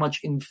 very, very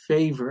much in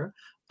favor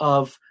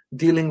of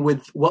dealing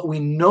with what we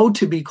know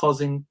to be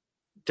causing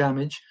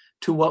damage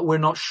to what we're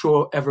not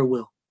sure ever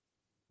will.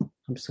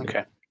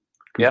 Okay.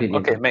 Yeah.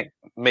 Okay.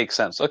 Makes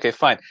sense. Okay.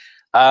 Fine.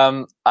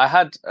 I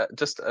had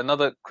just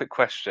another quick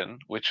question,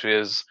 which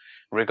is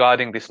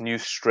regarding this new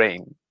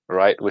strain,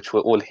 right? Which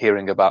we're all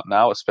hearing about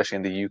now, especially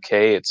in the UK.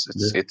 It's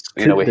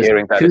we're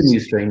hearing that there's 2 new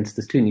strains.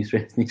 There's 2 new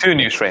strains. 2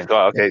 new strains.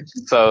 Oh, okay.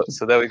 So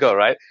there we go,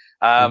 right?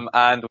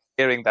 And we're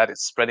hearing that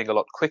it's spreading a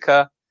lot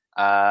quicker,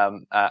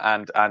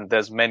 and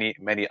there's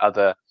many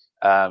other.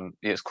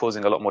 It's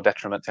causing a lot more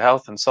detriment to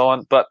health and so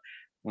on. But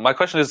my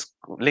question is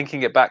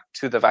linking it back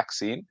to the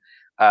vaccine.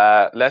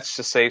 Let's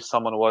just say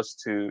someone was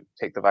to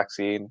take the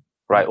vaccine,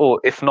 right? Or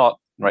if not,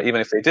 right,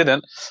 even if they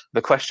didn't,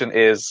 the question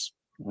is,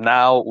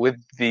 now with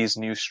these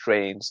new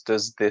strains,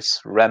 does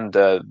this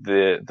render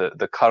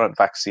the current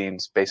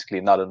vaccines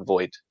basically null and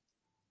void?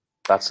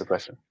 That's the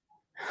question.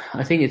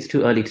 I think it's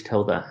too early to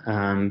tell that,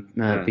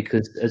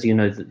 because, as you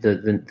know,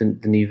 the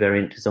new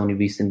variant has only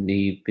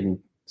recently been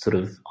sort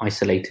of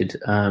isolated.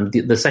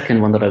 The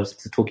second one that I was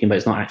talking about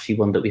is not actually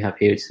one that we have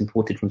here. It's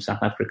imported from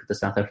South Africa, the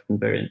South African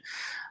variant.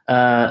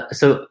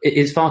 So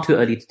it's far too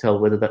early to tell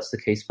whether that's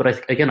the case. But I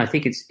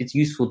think it's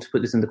useful to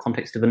put this in the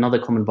context of another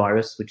common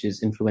virus, which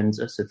is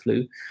influenza, so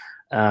flu.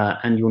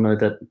 And you'll know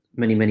that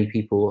many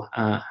people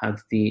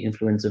have the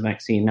influenza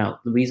vaccine.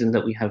 Now, the reason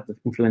that we have the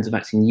influenza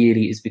vaccine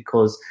yearly is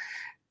because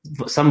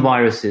some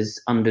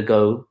viruses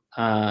undergo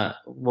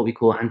what we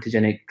call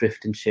antigenic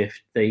drift and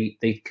shift. They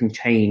can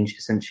change,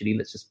 essentially.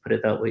 Let's just put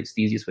it that way. It's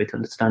the easiest way to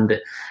understand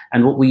it.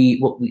 And what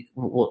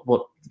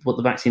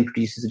the vaccine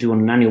producers do on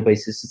an annual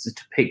basis is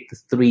to pick the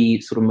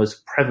 3 sort of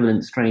most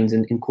prevalent strains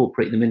and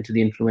incorporate them into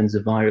the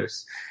influenza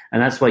virus.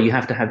 And that's why you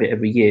have to have it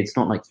every year. It's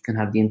not like you can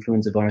have the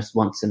influenza virus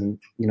once and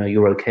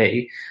you're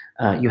okay.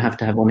 You have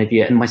to have one every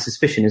year. And my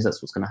suspicion is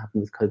that's what's going to happen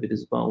with COVID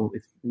as well,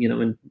 if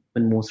when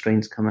more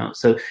strains come out.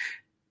 So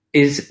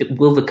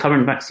will the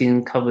current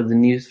vaccine cover the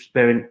new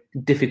variant?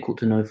 Difficult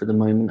to know for the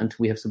moment until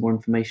we have some more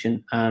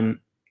information.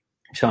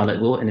 Inshallah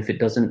it will. And if it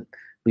doesn't,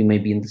 we may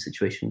be in the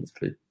situation with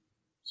flu.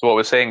 So what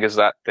we're saying is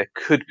that there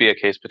could be a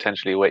case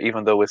potentially where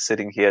even though we're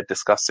sitting here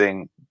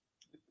discussing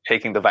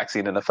taking the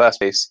vaccine in the first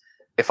place,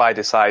 if I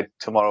decide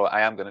tomorrow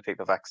I am going to take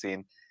the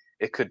vaccine,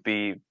 it could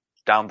be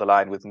down the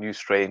line with new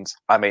strains,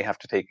 I may have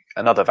to take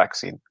another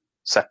vaccine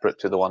separate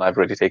to the one I've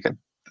already taken.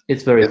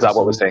 It's very Is that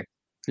what we're saying?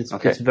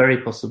 It's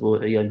very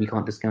possible. Yeah, we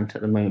can't discount it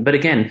at the moment. But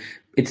again,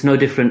 it's no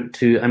different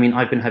to, I mean,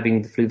 I've been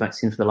having the flu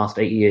vaccine for the last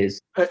 8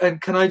 years. And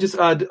can I just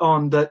add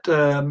on that,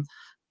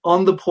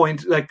 on the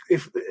point, like,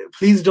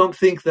 please don't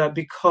think that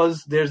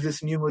because there's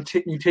this new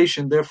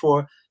mutation,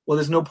 therefore, well,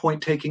 there's no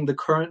point taking the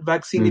current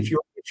vaccine if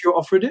you're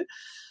offered it.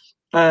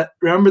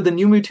 Remember, the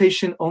new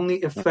mutation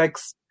only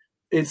affects,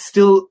 it's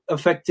still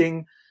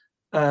affecting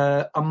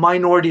a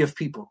minority of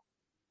people,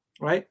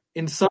 right?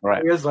 In some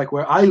areas, like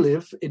where I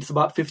live, it's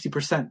about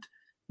 50%.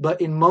 But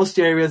in most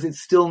areas,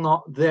 it's still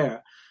not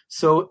there.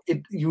 So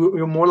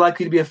you're more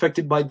likely to be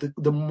affected by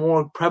the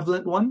more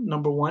prevalent one,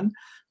 number one.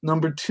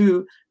 Number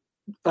two,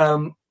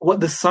 what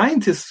the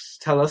scientists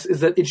tell us is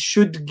that it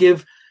should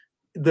give,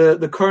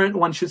 the current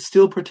one should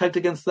still protect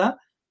against that.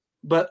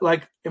 But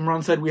like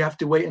Imran said, we have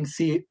to wait and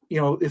see,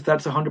 if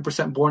that's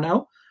 100% borne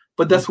out.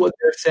 But that's what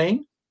they're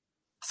saying.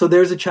 So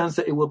there's a chance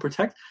that it will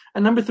protect.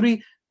 And number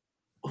three,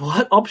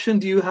 what option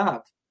do you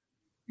have?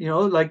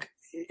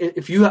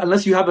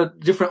 Unless you have a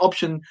different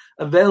option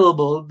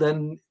available,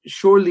 then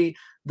surely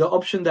the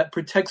option that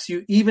protects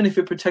you, even if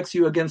it protects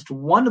you against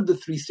one of the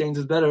three strains,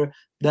 is better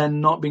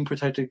than not being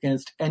protected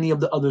against any of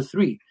the other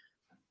three.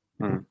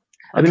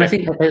 I mean, I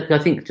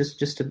think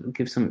just to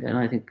give some, and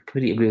I think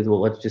completely agree with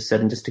what I just said,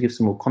 and just to give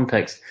some more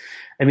context,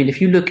 I mean,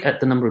 if you look at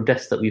the number of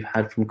deaths that we've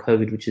had from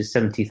COVID, which is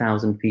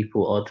 70,000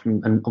 people odd,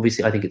 and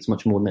obviously I think it's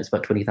much more than that, it's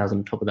about 20,000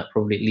 on top of that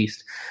probably at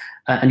least.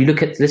 And you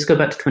look at, let's go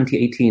back to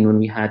 2018 when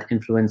we had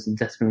influenza,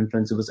 deaths from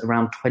influenza was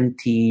around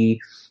 22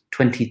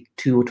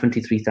 or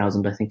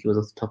 23,000, I think it was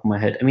off the top of my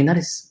head. I mean, that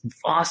is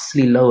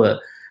vastly lower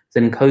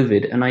than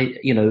COVID. And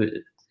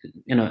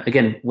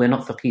again, we're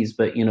not faqirs,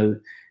 but,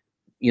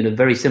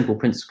 very simple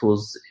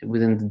principles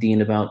within the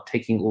deen about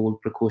taking all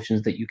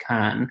precautions that you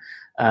can.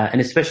 And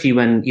especially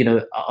when,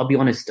 I'll be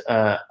honest,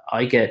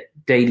 I get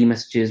daily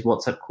messages,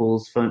 WhatsApp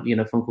calls, phone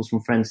calls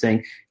from friends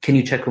saying, can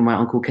you check on my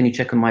uncle? Can you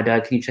check on my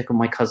dad? Can you check on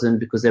my cousin?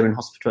 Because they're in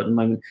hospital at the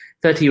moment.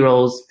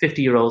 30-year-olds,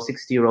 50-year-olds,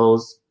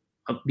 60-year-olds.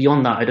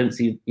 Beyond that, I don't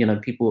see,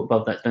 people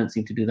above that don't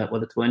seem to do that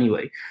well at all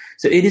anyway.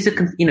 So it is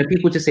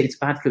people just say it's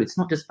bad flu. It's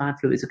not just bad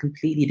flu. It's a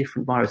completely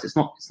different virus. It's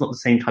not the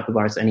same type of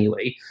virus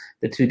anyway.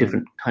 They're two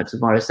different types of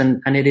virus,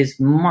 and it is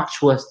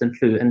much worse than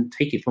flu. And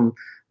take it from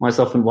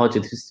myself and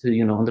Wajid,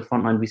 who, on the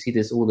front line, we see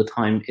this all the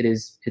time. It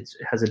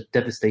has a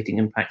devastating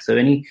impact. So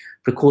any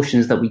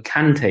precautions that we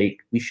can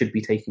take, we should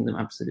be taking them,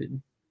 absolutely.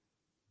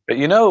 But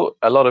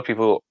a lot of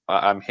people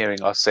I'm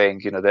hearing are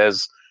saying,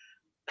 there's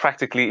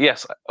practically,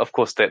 yes, of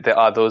course, there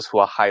are those who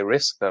are high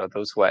risk, there are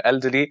those who are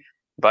elderly,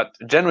 but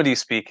generally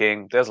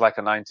speaking, there's like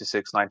a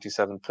 96,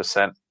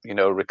 97%,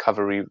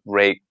 recovery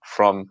rate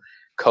from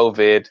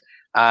COVID.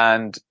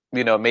 And,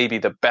 maybe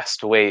the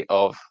best way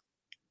of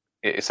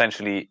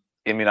essentially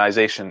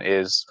immunization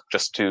is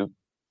just to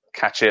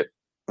catch it,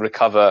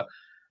 recover,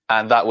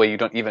 and that way you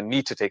don't even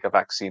need to take a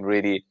vaccine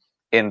really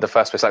in the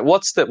first place. Like,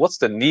 what's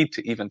the need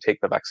to even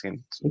take the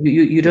vaccine?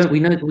 You don't. We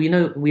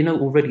know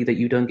already that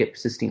you don't get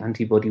persisting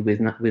antibody with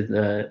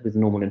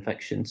normal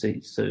infection. So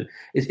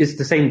it's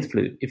the same with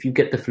flu. If you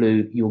get the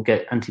flu, you'll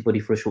get antibody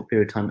for a short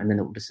period of time, and then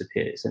it will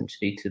disappear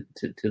essentially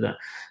to that.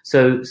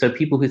 So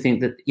people who think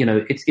that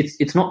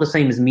it's not the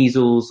same as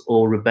measles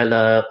or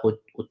rubella or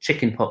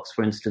chickenpox,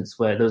 for instance,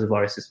 where those are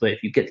viruses where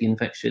if you get the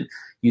infection,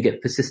 you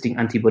get persisting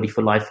antibody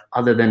for life,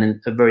 other than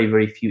in a very,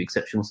 very few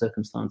exceptional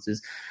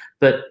circumstances.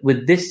 But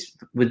with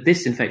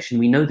this infection,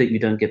 we know that you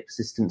don't get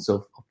persistence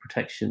of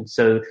protection.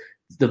 So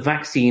the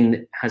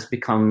vaccine has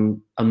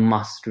become a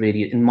must,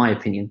 really, in my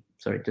opinion.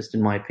 Just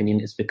in my opinion,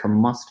 it's become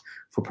must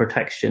for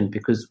protection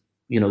because,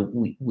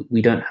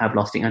 we don't have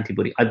lasting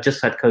antibody. I've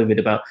just had COVID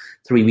about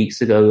 3 weeks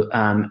ago,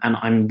 and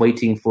I'm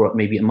waiting for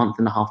maybe a month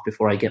and a half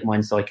before I get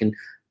mine so I can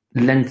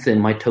lengthen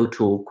my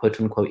total, quote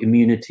unquote,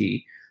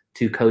 immunity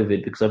to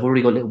COVID, because I've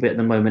already got a little bit at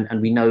the moment,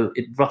 and we know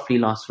it roughly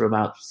lasts for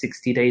about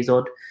 60 days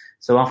odd.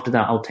 So after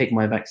that, I'll take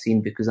my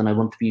vaccine because then I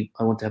want to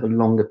have a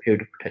longer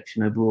period of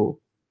protection overall.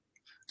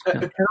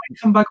 Can I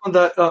come back on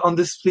that on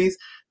this, please?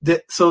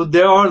 So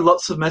there are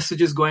lots of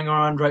messages going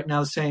around right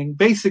now saying,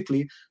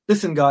 basically,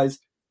 listen, guys,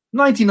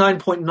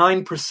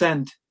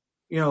 99.9%,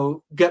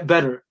 get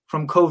better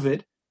from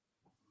COVID.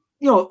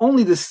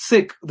 Only the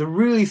sick, the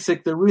really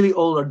sick, the really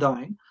old are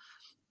dying,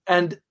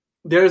 and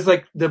there's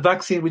like the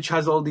vaccine which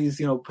has all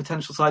these,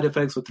 potential side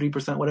effects or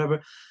 3%,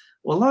 whatever.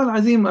 Wallah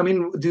al-Azim, I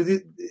mean,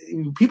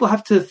 people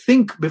have to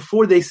think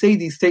before they say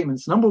these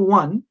statements. Number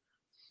one,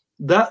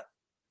 that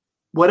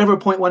whatever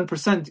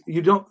 0.1%,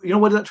 you know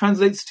what that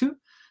translates to?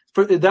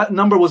 For that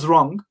number was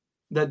wrong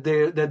that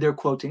they're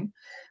quoting.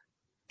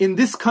 In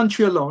this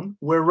country alone,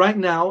 we're right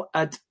now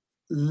at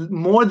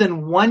more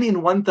than 1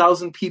 in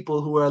 1,000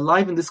 people who are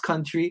alive in this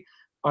country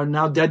are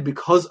now dead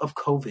because of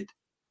COVID.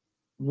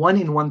 1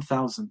 in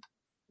 1,000.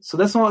 So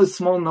that's not a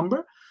small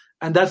number,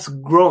 and that's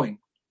growing.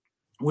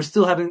 We're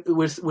still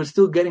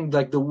getting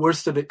like the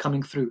worst of it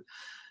coming through.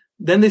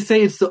 Then they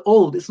say it's the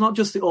old. It's not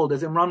just the old.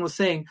 As Imran was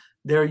saying,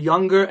 there are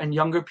younger and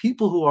younger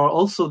people who are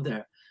also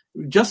there.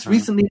 Just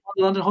recently, in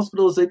the London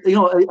hospitals,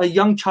 a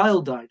young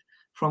child died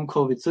from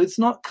COVID. So it's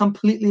not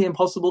completely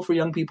impossible for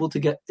young people to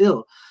get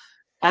ill.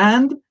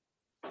 And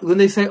when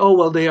they say, oh,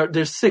 well,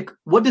 they're sick,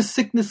 what does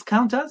sickness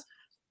count as?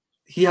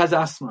 He has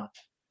asthma.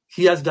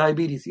 He has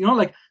diabetes.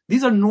 Like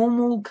these are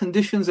normal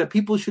conditions that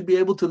people should be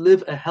able to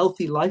live a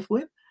healthy life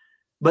with.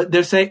 But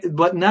they're saying,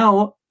 but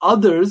now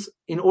others,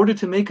 in order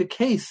to make a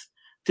case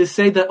to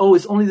say that, oh,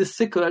 it's only the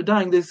sick that are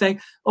dying, they're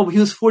saying, oh, he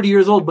was 40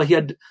 years old, but he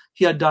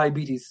had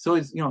diabetes. So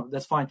it's,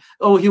 that's fine.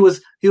 Oh, he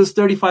was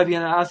 35, he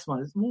had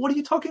asthma. What are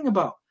you talking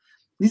about?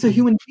 These are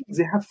human beings.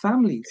 They have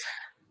families.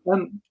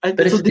 But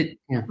so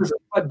it's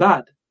quite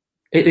bad.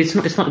 It's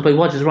not. But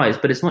Waj is right.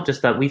 But it's not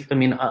just that.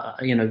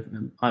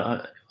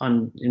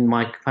 I'm in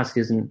my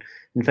capacity as an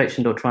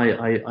infection doctor.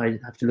 I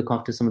have to look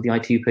after some of the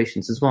ITU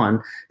patients as well. And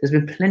there's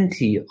been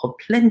plenty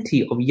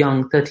of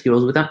young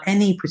 30-year-olds without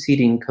any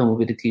preceding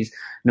comorbidities,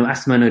 no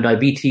asthma, no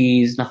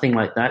diabetes, nothing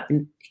like that,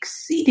 been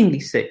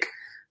exceedingly sick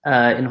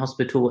in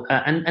hospital.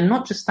 And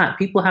not just that.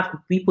 People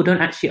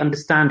don't actually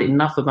understand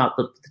enough about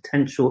the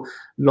potential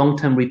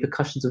long-term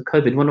repercussions of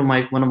COVID. One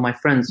of my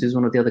friends, who's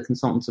one of the other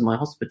consultants in my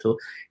hospital,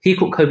 he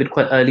caught COVID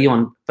quite early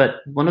on. But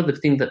one of the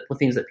things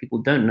that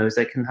people don't know is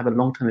that it can have a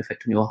long-term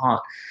effect on your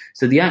heart.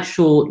 So the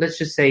actual, let's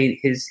just say,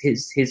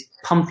 his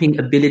pumping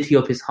ability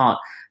of his heart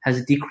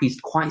has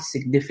decreased quite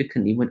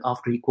significantly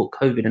after he caught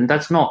COVID, and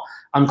that's not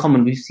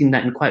uncommon. We've seen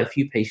that in quite a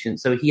few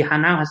patients. So he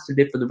now has to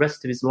live for the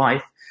rest of his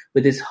life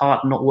with his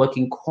heart not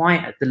working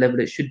quite at the level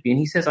it should be. And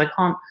he says, I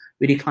can't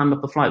really climb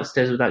up a flight of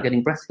stairs without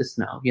getting breathless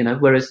now,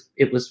 whereas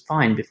it was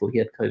fine before he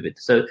had COVID.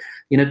 So,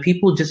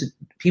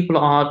 people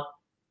are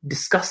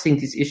discussing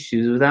these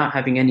issues without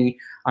having any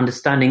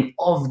understanding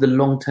of the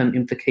long-term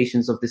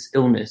implications of this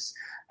illness.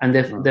 And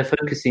they're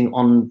focusing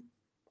on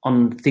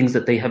things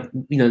that they have,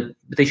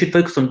 they should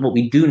focus on what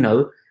we do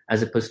know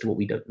as opposed to what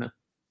we don't know.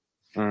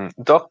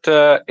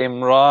 Dr.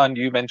 Imran,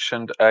 you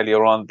mentioned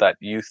earlier on that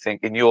you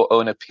think, in your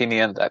own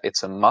opinion, that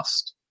it's a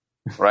must,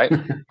 right?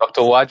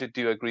 Dr. Wajid,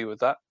 do you agree with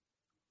that?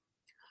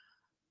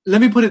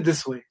 Let me put it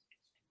this way.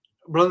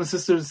 Brothers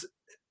and sisters,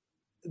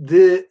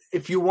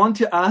 if you want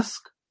to ask,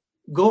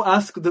 go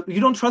ask. You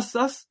don't trust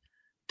us?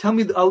 Tell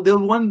me,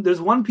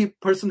 there's one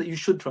person that you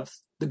should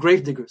trust, the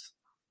grave diggers.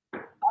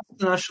 Ask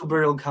the National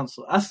Burial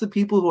Council. Ask the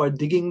people who are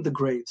digging the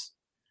graves.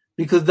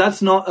 Because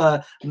that's not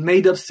a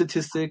made-up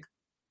statistic.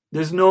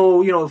 There's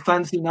no,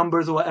 fancy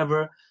numbers or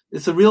whatever.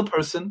 It's a real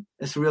person.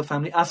 It's a real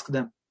family. Ask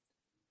them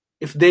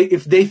if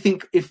they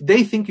think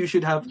you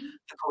should have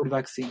the COVID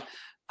vaccine.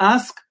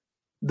 Ask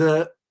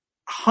the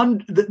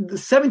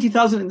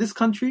 70,000 in this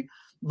country,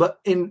 but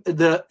in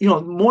the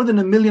more than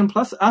 1 million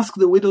plus. Ask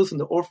the widows and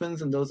the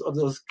orphans and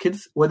those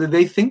kids whether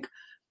they think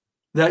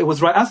that it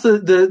was right. Ask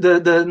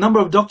the number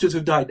of doctors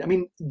who died. I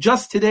mean,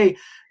 just today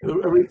I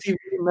received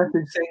a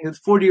message saying it's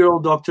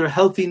 40-year-old doctor,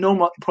 healthy,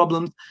 no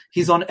problems.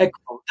 He's on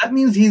ECMO. That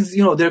means he's,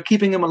 they're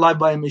keeping him alive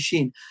by a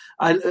machine.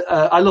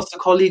 I lost a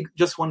colleague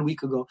just 1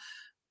 week ago.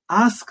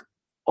 Ask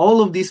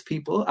all of these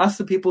people. Ask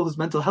the people whose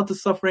mental health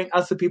is suffering.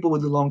 Ask the people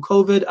with the long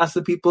COVID. Ask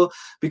the people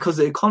because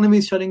the economy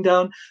is shutting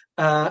down.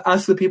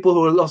 Ask the people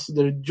who are lost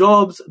their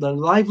jobs, their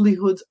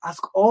livelihoods.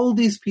 Ask all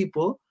these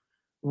people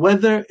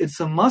whether it's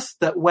a must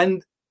that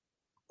when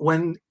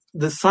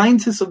the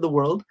scientists of the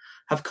world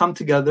have come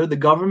together, the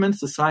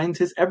governments, the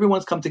scientists,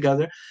 everyone's come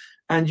together,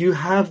 and you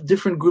have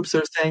different groups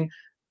that are saying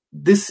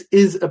this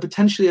is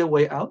potentially a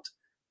way out,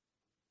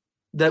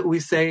 that we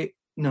say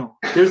no.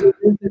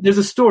 There's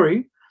a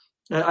story.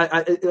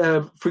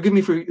 Forgive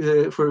me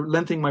for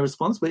lengthening my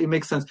response, but it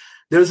makes sense.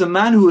 There's a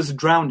man who was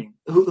drowning.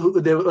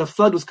 A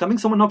flood was coming.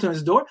 Someone knocked on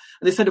his door,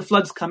 and they said, "The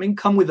flood's coming.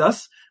 Come with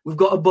us. We've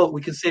got a boat.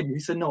 We can save you." He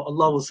said, "No,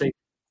 Allah will save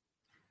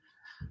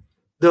you."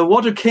 The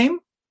water came,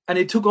 and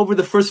it took over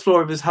the first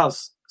floor of his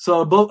house.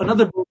 So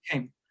another boat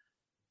came,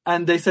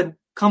 and they said,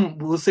 "Come,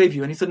 we'll save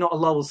you." And he said, "No,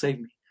 Allah will save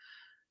me."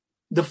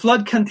 The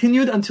flood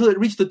continued until it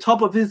reached the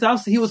top of his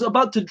house. He was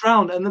about to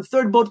drown, and the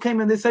third boat came,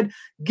 and they said,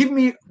 "Give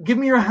me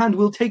your hand,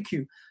 we'll take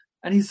you."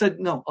 And he said,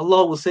 "No,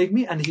 Allah will save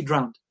me," and he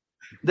drowned.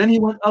 Then he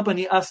went up and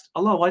he asked,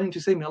 "Allah, why didn't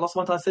you save me?" Allah subhanahu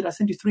wa ta'ala said, "I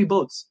sent you 3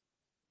 boats.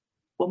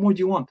 What more do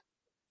you want?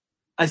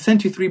 I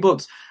sent you 3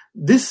 boats."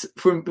 This,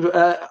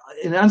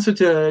 in answer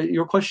to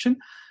your question,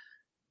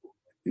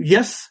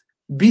 yes,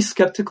 be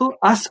skeptical,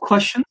 ask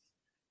questions,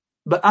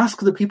 but ask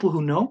the people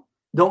who know.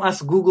 Don't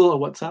ask Google or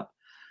WhatsApp.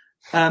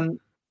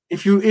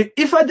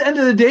 If at the end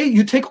of the day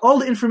you take all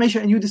the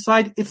information and you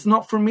decide it's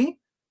not for me,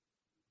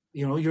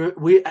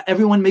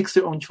 everyone makes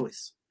their own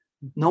choice.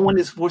 No one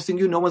is forcing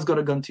you. No one's got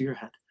a gun to your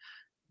head.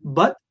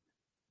 But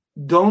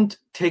don't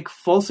take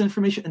false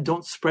information and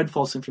don't spread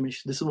false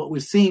information. This is what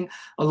we're seeing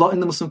a lot in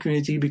the Muslim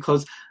community,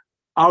 because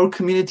our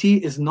community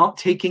is not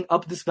taking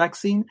up this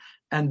vaccine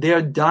and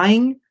they're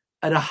dying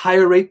at a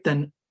higher rate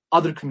than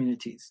other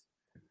communities.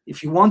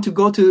 If you want to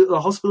go to the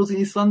hospitals in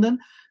East London,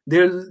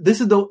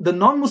 This is the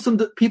non-Muslim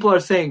people are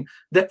saying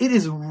that it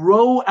is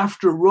row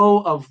after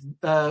row of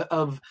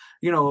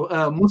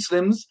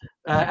Muslims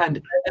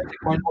and ethnic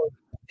minorities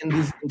in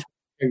these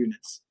entire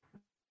units.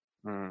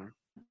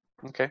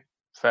 Okay,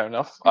 fair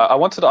enough. I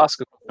wanted to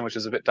ask a question which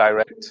is a bit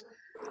direct.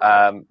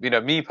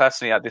 Me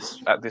personally at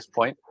this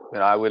point,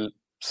 I will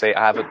say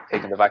I haven't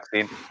taken the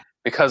vaccine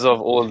because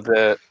of all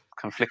the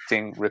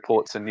conflicting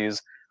reports and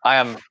news. I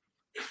am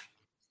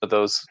for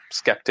those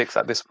skeptics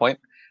at this point,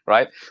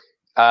 right?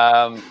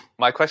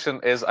 My question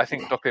is, I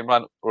think Dr.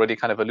 Imran already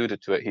kind of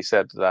alluded to it. He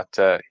said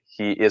that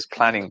he is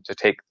planning to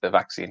take the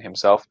vaccine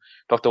himself.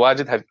 Dr.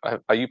 Wajid,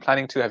 are you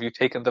planning to? Have you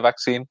taken the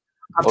vaccine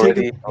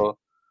already?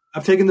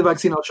 I've taken the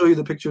vaccine. I'll show you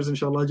the pictures,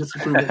 inshallah, just to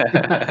prove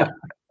it.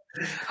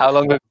 How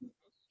long ago?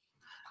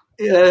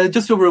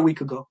 Just over a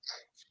week ago.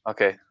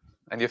 Okay.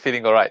 And you're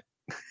feeling all right?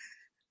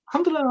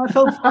 Alhamdulillah, I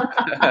felt fine.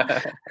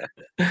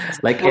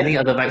 Like any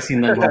other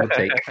vaccine that one would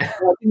take. I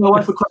think my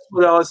wife would question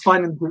whether I was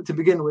fine to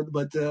begin with,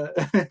 but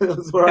it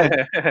was all right.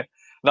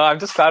 No, I'm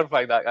just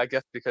clarifying that, I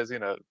guess, because,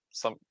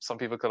 some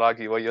people could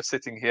argue, well, you're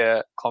sitting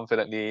here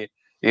confidently,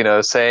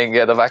 saying,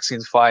 yeah, the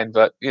vaccine's fine,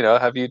 but,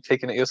 have you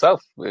taken it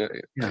yourself?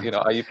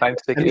 Are you planning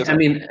to take it yourself?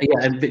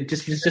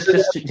 Just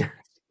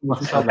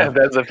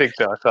there's a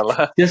picture,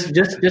 mashallah.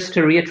 Just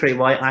to reiterate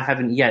why I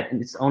haven't yet, and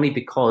it's only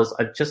because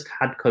I've just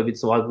had COVID,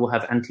 so I will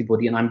have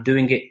antibody, and I'm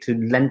doing it to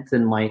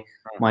lengthen my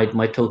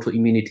total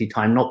immunity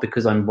time, not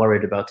because I'm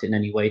worried about it in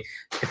any way.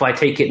 If I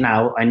take it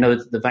now, I know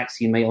that the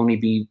vaccine may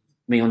only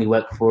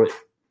work for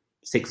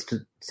 6 to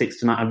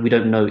 9. We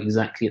don't know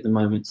exactly at the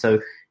moment. So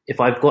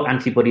if I've got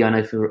antibody, I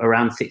know for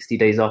around 60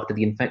 days after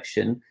the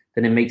infection,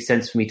 then it makes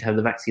sense for me to have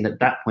the vaccine at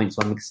that point.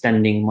 So I'm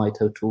extending my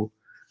total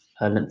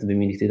length of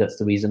immunity. That's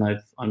the reason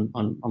I'm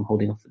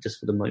holding off just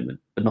for the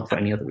moment, but not for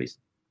any other reason.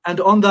 And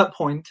on that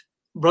point,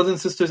 brothers and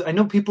sisters, I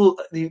know people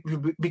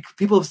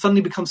have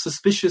suddenly become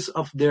suspicious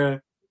of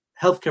their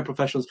healthcare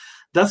professionals.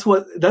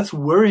 That's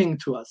worrying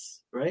to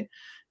us, right?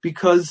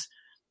 Because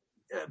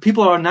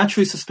people are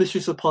naturally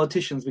suspicious of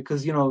politicians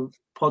because,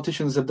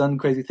 politicians have done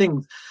crazy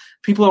things.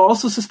 People are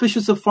also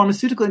suspicious of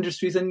pharmaceutical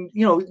industries. And,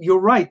 you're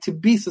right to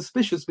be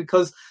suspicious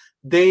because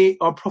they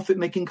are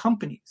profit-making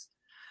companies.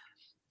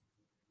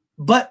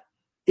 But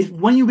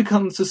when you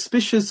become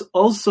suspicious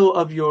also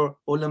of your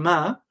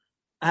ulama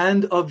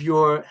and of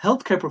your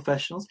healthcare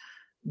professionals,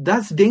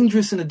 that's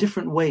dangerous in a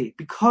different way,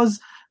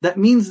 because that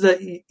means that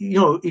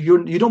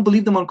you don't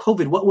believe them on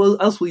COVID. What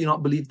else will you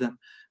not believe them?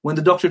 When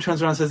the doctor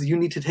turns around and says you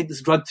need to take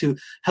this drug to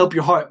help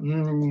your heart,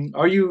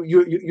 are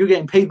you're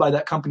getting paid by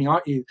that company,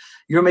 aren't you?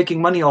 You're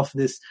making money off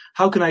this.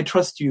 How can I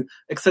trust you,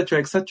 etc.,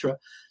 etc.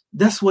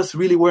 That's what's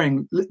really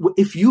worrying.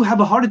 If you have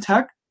a heart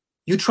attack,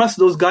 you trust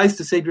those guys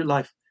to save your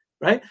life.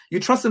 Right? You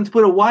trust them to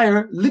put a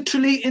wire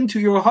literally into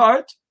your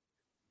heart,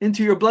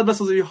 into your blood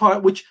vessels of your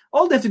heart, which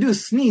all they have to do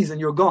is sneeze and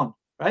you're gone,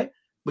 right?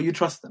 But you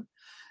trust them.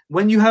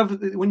 When your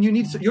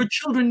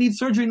children need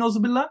surgery,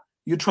 nauzubillah,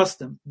 you trust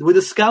them. With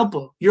a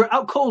scalpel, you're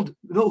out cold.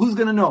 Who's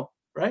going to know,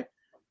 right?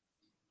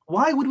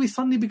 Why would we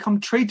suddenly become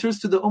traitors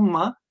to the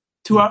ummah,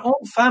 to our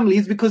own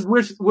families, because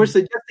we're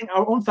suggesting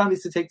our own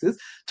families to take this,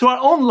 to our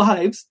own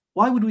lives?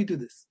 Why would we do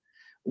this?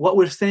 What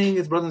we're saying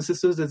is, brothers and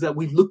sisters, is that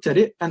we've looked at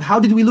it. And how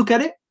did we look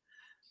at it?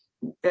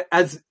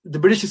 As the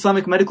British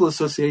Islamic Medical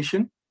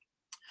Association,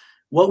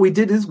 what we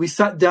did is we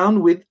sat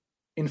down with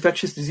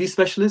infectious disease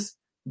specialists,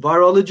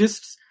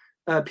 virologists,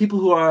 people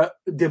who are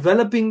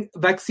developing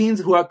vaccines,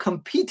 who are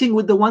competing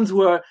with the ones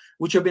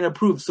which have been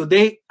approved. So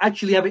they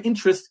actually have an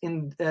interest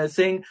in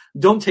saying,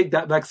 don't take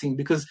that vaccine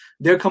because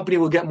their company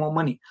will get more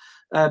money.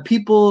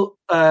 People,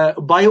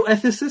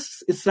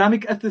 bioethicists,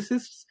 Islamic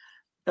ethicists,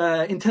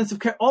 intensive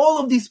care, all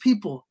of these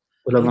people.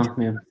 We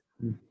came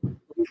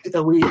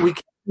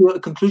to a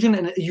conclusion,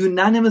 and a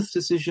unanimous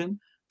decision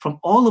from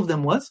all of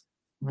them was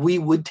we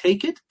would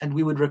take it and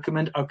we would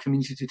recommend our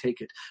community to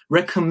take it.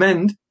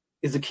 Recommend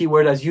is the key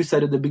word, as you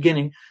said at the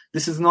beginning.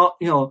 This is not,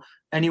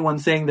 anyone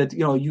saying that,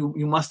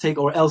 you must take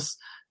or else.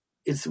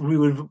 We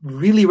would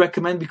really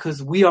recommend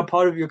because we are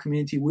part of your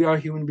community. We are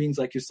human beings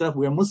like yourself.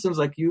 We are Muslims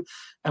like you,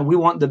 and we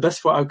want the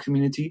best for our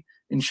community,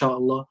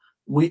 inshallah.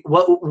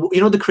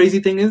 The crazy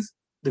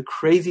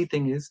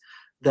thing is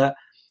that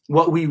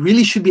what we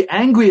really should be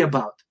angry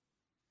about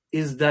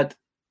is that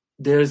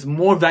there's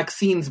more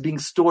vaccines being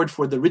stored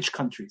for the rich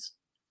countries.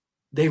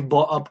 They've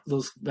bought up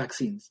those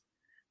vaccines.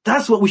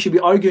 That's what we should be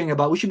arguing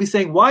about. We should be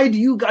saying, why do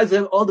you guys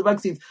have all the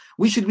vaccines?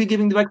 We should be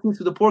giving the vaccines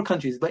to the poor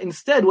countries. But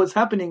instead, what's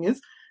happening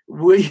is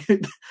we're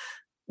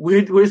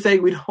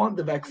saying we don't want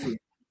the vaccine.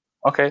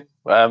 Okay.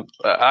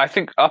 I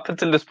think up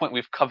until this point,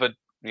 we've covered,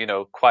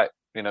 quite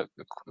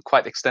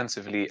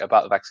extensively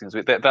about the vaccines.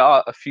 There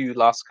are a few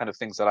last kind of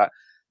things that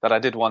I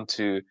did want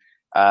to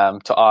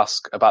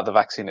ask about the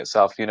vaccine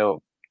itself.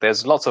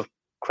 There's lots of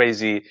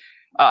crazy,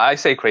 I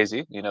say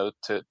crazy,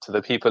 to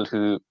the people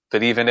who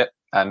believe in it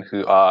and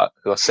who are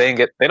saying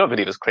it. They don't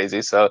believe it's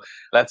crazy. So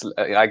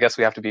I guess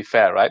we have to be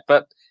fair, right?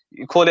 But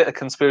you call it a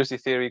conspiracy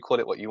theory, call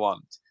it what you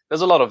want.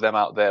 There's a lot of them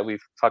out there.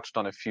 We've touched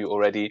on a few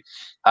already.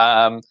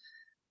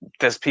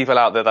 There's people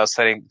out there that are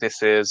saying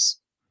this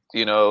is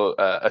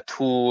a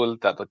tool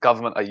that the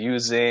government are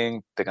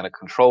using. They're going to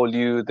control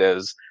you.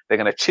 They're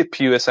going to chip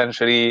you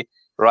essentially,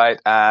 right?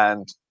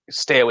 And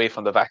stay away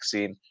from the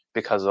vaccine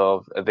because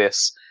of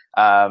this.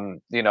 I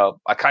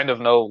kind of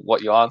know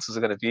what your answers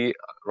are going to be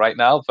right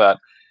now, but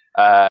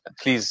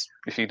please,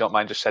 if you don't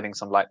mind, just shedding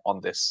some light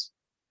on this.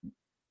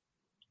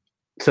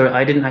 Sorry,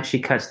 I didn't actually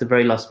catch the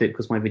very last bit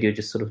because my video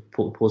just sort of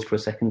paused for a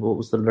second. What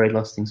was the very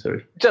last thing?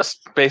 Sorry.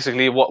 Just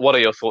basically, what are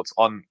your thoughts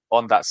on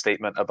that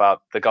statement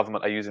about the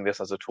government are using this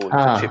as a tool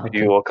to chip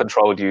you or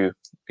control you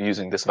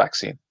using this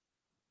vaccine?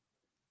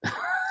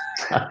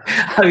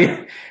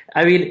 I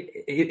mean,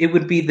 it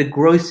would be the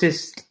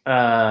grossest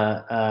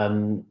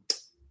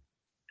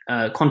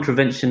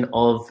contravention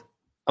of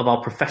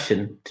our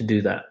profession to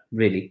do that.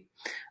 Really,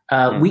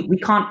 we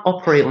can't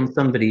operate on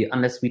somebody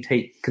unless we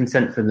take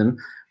consent from them.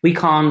 We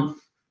can't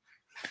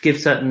give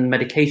certain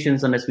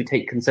medications unless we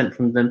take consent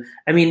from them.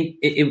 I mean,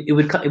 it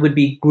would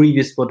be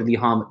grievous bodily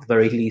harm at the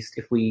very least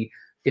if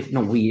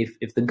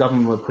the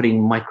government were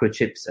putting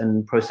microchips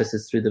and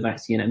processes through the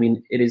vaccine. I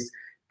mean, it is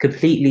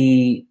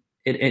completely.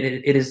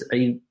 It is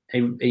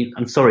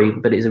I'm sorry,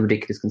 but it is a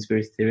ridiculous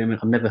conspiracy theory. I mean,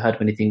 I've never heard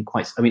of anything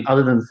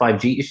other than the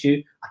 5G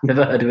issue, I've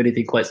never heard of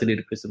anything quite so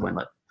ludicrous in my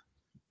life.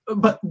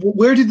 But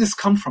where did this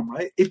come from,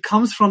 right? It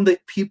comes from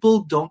that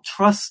people don't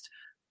trust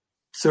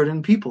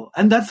certain people.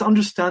 And that's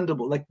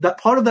understandable. Like, that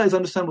part of that is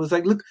understandable. It's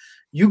like, look,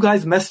 you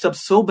guys messed up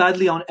so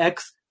badly on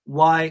X,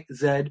 Y,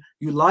 Z.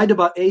 You lied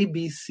about A,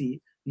 B,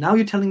 C. Now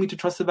you're telling me to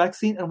trust the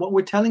vaccine. And what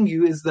we're telling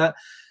you is that,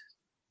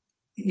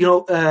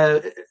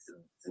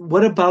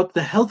 what about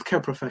the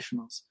healthcare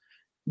professionals?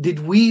 Did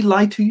we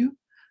lie to you?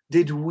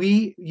 Did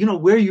we,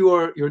 where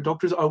your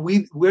doctors are,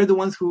 we're the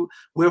ones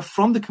we're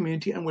from the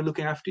community and we're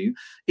looking after you.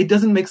 It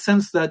doesn't make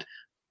sense that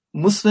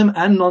Muslim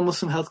and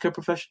non-Muslim healthcare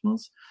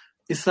professionals,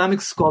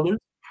 Islamic scholars,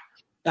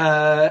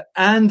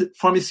 and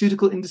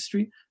pharmaceutical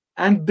industry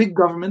and big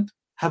government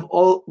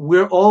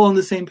we're all on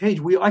the same page.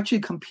 We're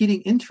actually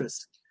competing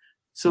interests.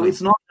 So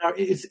it's not,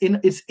 it's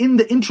in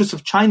the interest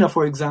of China,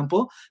 for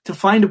example, to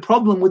find a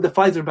problem with the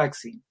Pfizer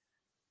vaccine.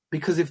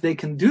 Because if they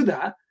can do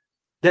that,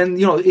 then,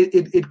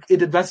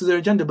 it advances their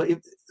agenda. But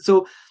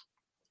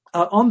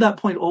on that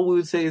point, all we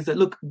would say is that,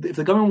 look, if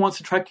the government wants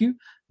to track you,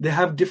 they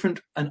have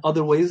different and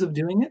other ways of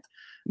doing it.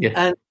 Yeah.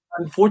 And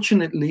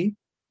unfortunately,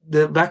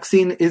 the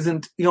vaccine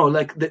isn't,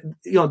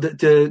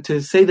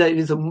 to say that it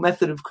is a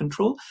method of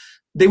control,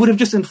 they would have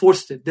just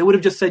enforced it. They would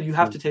have just said, you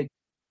have to take it.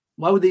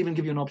 Why would they even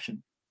give you an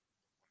option?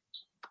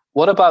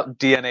 What about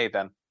DNA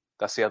then?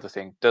 That's the other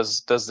thing.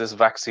 Does this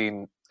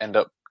vaccine end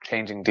up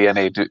changing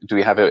DNA? Do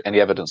we have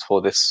any evidence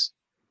for this?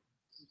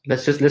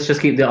 Let's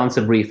just keep the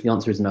answer brief. The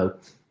answer is no.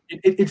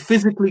 It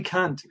physically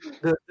can't.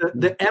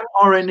 The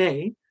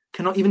mRNA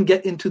cannot even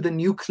get into the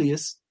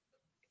nucleus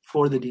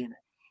for the DNA.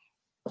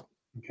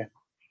 Okay,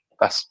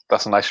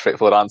 that's a nice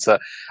straightforward answer.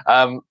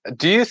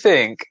 Do you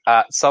think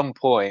at some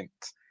point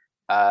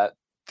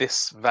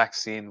this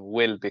vaccine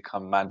will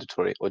become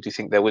mandatory, or do you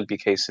think there will be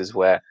cases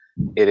where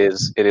it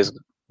is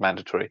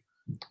mandatory?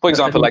 For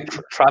example, like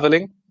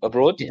traveling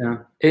abroad. Yeah,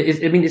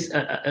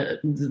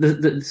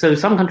 so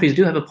some countries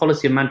do have a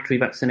policy of mandatory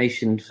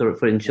vaccination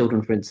for in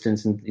children, for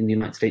instance, in the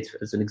United States,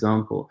 as an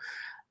example.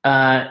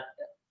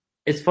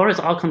 As far as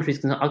our country is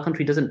concerned, our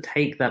country doesn't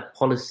take that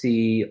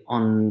policy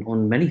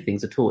on many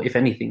things at all. If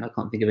anything, I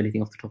can't think of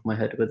anything off the top of my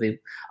head,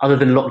 other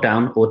than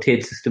lockdown or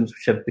tiered systems,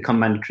 which have become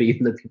mandatory,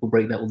 even though people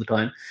break that all the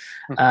time.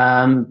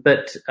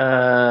 But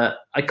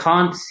I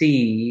can't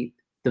see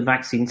the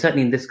vaccine,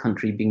 certainly in this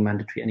country, being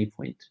mandatory at any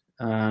point.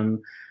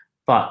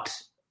 But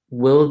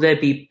will there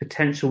be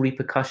potential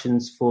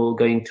repercussions for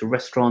going to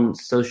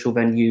restaurants, social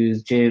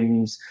venues,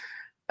 gyms,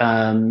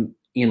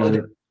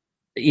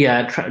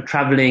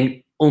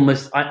 traveling?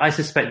 Almost, I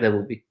suspect there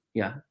will be.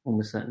 Yeah,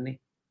 almost certainly.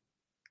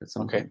 That's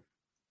okay.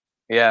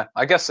 Yeah,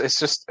 I guess it's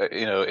just,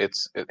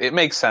 it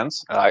makes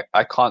sense.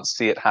 I can't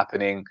see it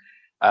happening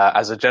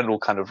as a general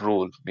kind of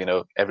rule.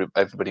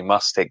 Everybody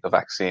must take the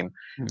vaccine.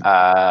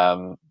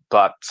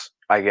 But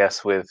I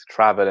guess with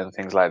travel and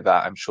things like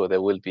that, I'm sure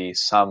there will be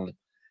some,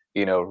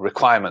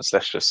 requirements,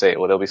 let's just say,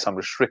 or there'll be some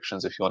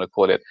restrictions, if you want to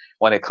call it,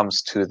 when it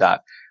comes to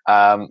that.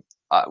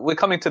 We're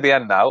coming to the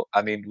end now.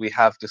 I mean, we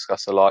have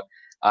discussed a lot.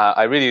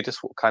 I really just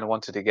kind of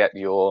wanted to get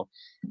your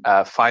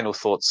final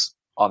thoughts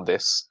on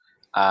this.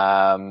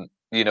 Again,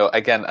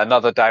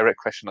 another direct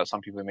question that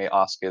some people may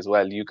ask as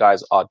well. You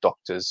guys are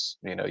doctors,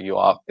 you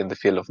are in the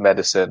field of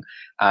medicine,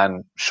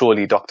 and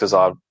surely doctors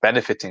are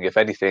benefiting, if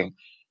anything,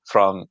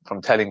 from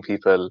telling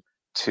people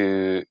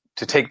to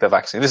take the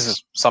vaccine.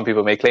 Some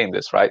people may claim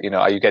this, right?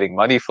 Are you getting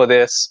money for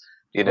this?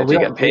 Do you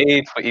get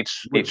paid for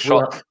each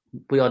shot?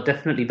 We are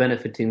definitely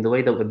benefiting. The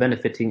way that we're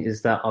benefiting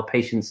is that our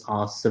patients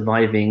are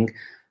surviving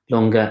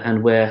longer,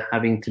 and we're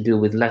having to deal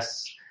with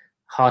less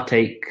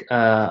heartache.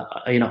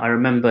 I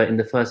remember in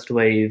the first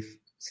wave,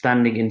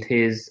 standing in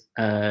tears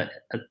in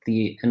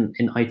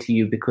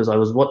ITU because I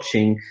was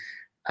watching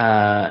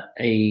a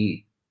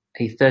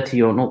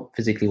 30-year-old, not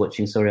physically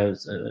watching. Sorry, I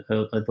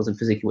wasn't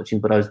physically watching,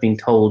 but I was being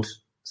told,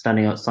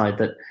 standing outside,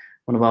 that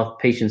one of our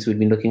patients who we'd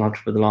been looking after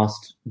for the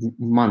last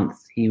month.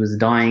 He was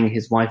dying.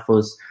 His wife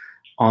was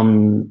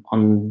on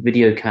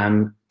video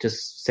cam,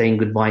 just saying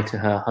goodbye to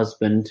her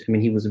husband. I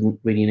mean, he was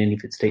really in any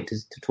fit state to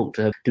talk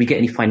to her. Do we get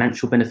any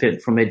financial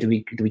benefit from it? Do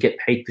we get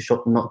paid for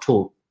shot? Not at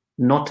all.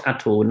 Not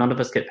at all. None of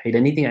us get paid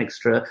anything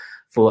extra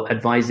for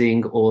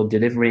advising or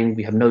delivering.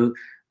 We have no.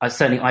 I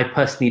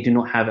personally do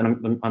not have,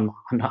 and I'm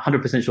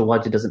 100% sure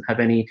Wajid doesn't have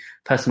any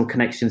personal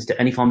connections to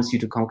any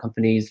pharmaceutical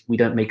companies. We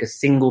don't make a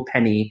single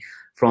penny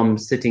from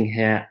sitting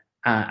here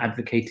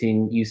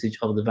advocating usage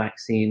of the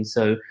vaccine.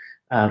 So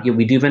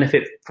we do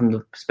benefit from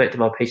the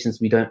perspective of our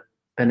patients. We don't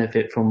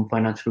benefit from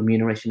financial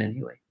remuneration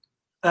anyway.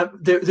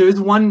 There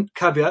is one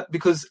caveat,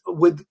 because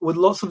with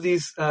lots of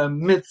these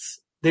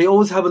myths, they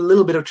always have a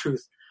little bit of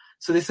truth.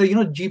 So they say,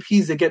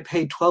 GPs, they get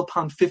paid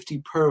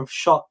 £12.50 per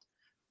shot.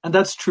 And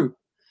that's true.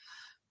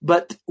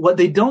 But what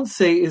they don't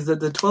say is that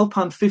the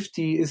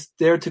 £12.50 is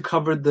there to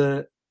cover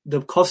the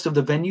cost of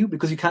the venue,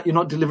 because you're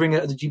not delivering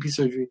it at the GP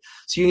surgery.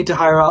 So you need to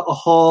hire out a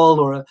hall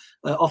or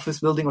a office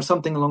building or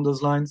something along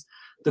those lines.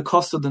 The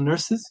cost of the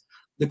nurses,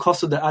 the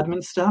cost of the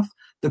admin staff,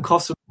 the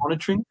cost of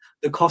monitoring,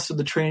 the cost of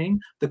the training,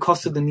 the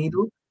cost of the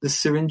needle, the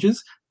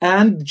syringes,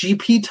 and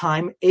GP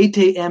time, 8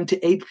 a.m.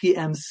 to 8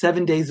 p.m.,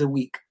 7 days a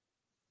week.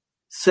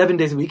 7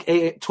 days a week,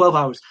 12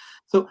 hours.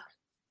 So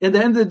at the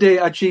end of the day,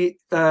 actually,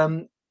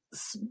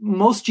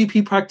 most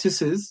GP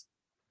practices,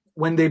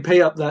 when they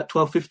pay up that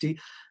 $12.50,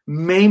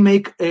 may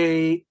make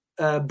a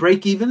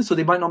break even, so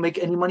they might not make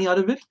any money out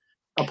of it,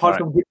 apart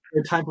from giving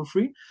their time for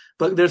free.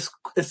 But there's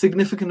a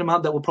significant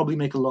amount that will probably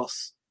make a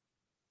loss.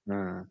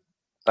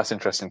 That's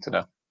interesting to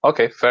know.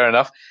 Okay, fair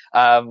enough.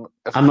 I'm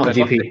not a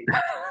GP.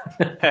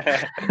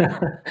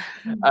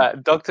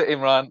 Dr.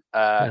 Imran,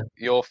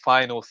 your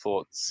final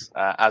thoughts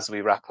as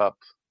we wrap up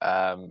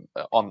on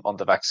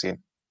the vaccine.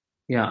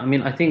 Yeah, I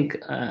mean, I think,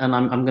 and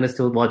I'm going to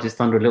steal Wajid's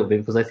thunder a little bit,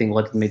 because I think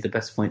Wajid made the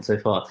best point so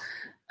far.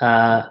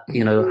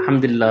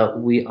 Alhamdulillah,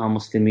 we are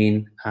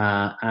Muslimin,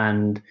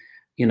 and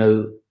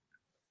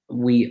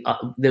we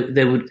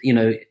there would,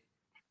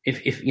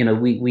 if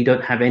we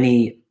don't have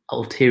any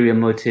ulterior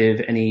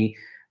motive, any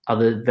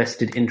other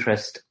vested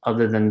interest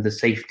other than the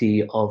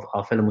safety of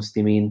our fellow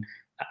Muslimin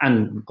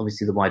and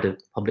obviously the wider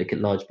public at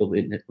large, but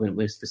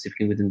we're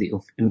specifically within the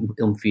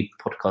Ilm Feed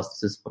podcast.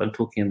 This is what I'm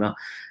talking about.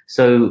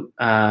 So,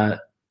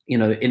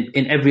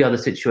 in every other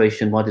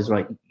situation, Wad is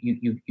right.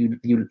 You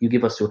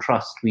give us your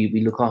trust.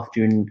 We look after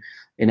you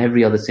in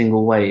every other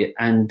single way,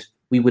 and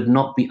we would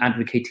not be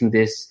advocating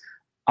this.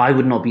 I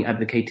would not be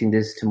advocating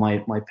this to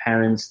my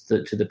parents,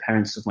 to the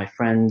parents of my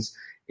friends,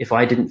 if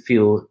I didn't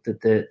feel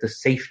that the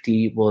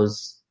safety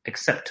was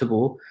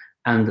acceptable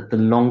and that the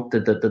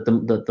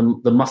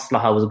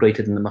maslaha was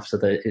greater than the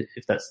mafsada,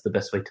 if that's the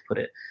best way to put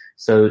it.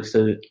 So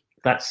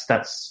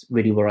that's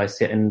really where I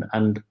sit,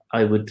 and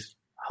I would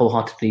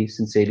wholeheartedly,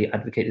 sincerely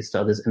advocate this to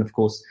others. And of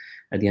course,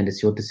 at the end,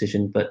 it's your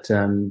decision. But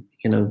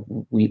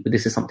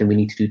this is something we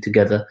need to do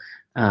together,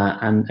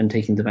 and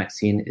taking the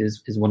vaccine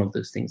is one of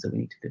those things that we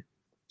need to do.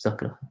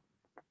 Jazakallah.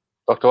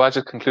 Dr.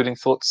 Wajid, concluding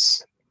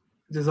thoughts?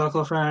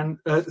 Jazakallah khairan.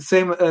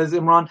 Same as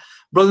Imran.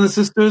 Brothers and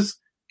sisters,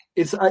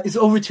 it's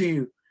over to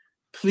you.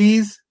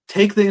 Please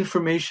take the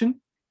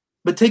information,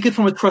 but take it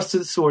from a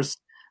trusted source.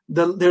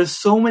 There's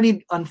so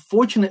many,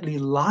 unfortunately,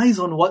 lies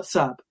on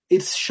WhatsApp.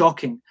 It's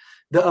shocking.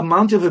 The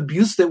amount of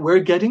abuse that we're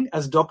getting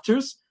as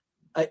doctors,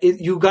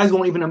 you guys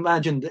won't even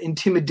imagine. The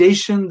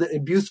intimidation, the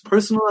abuse,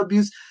 personal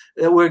abuse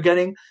that we're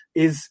getting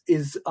is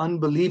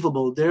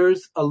unbelievable.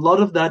 There's a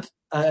lot of that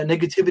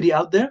negativity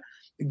out there.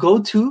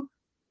 Go to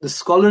the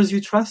scholars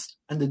you trust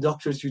and the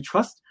doctors you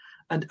trust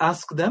and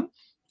ask them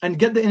and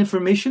get the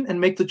information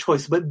and make the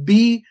choice. But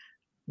be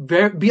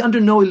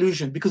under no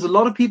illusion, because a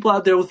lot of people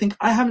out there will think,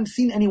 I haven't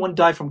seen anyone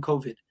die from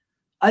COVID.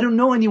 I don't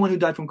know anyone who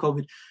died from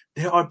COVID.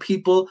 There are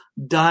people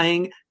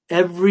dying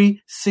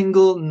every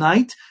single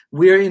night.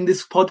 We're in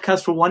this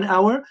podcast for 1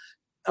 hour.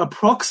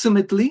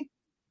 Approximately,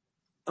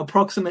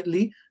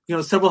 approximately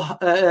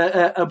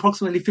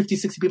 50,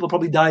 60 people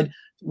probably died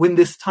when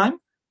this time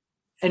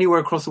anywhere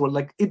across the world.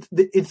 Like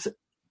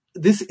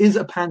this is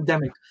a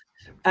pandemic,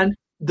 and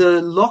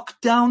the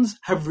lockdowns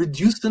have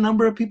reduced the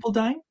number of people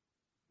dying.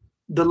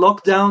 The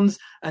lockdowns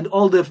and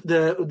all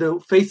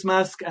the face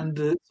mask and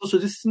the social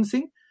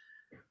distancing,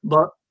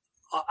 but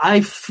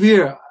I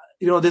fear,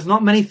 there's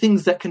not many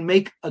things that can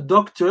make a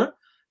doctor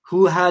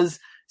who has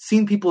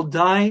seen people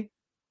die,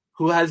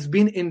 who has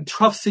been in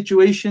tough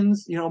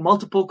situations,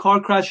 multiple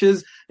car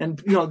crashes and,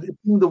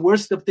 the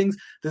worst of things.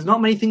 There's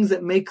not many things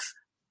that makes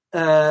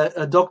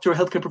a doctor, a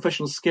healthcare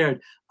professional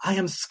scared. I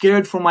am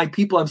scared for my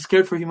people. I'm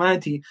scared for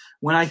humanity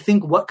when I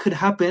think what could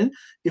happen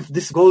if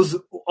this goes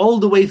all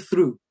the way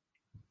through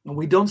and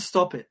we don't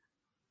stop it.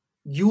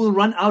 You will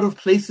run out of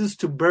places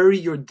to bury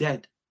your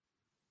dead.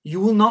 You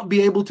will not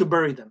be able to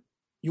bury them.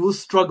 You will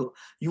struggle.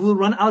 You will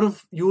run out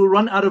of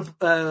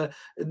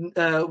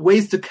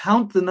ways to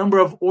count the number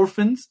of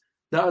orphans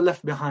that are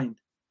left behind.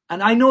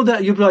 And I know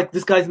that you'll be like,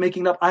 this guy's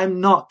making it up. I am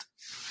not.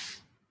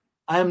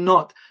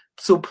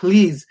 So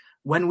please,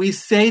 when we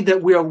say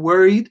that we are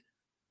worried,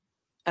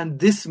 and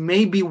this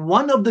may be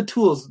one of the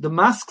tools. The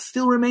mask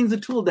still remains a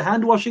tool. The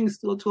hand washing is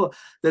still a tool.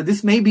 That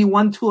this may be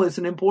one tool. It's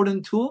an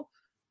important tool.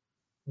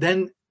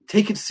 Then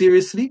take it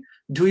seriously.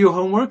 Do your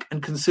homework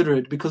and consider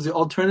it, because the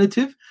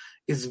alternative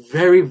is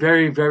very,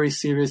 very, very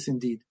serious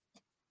indeed.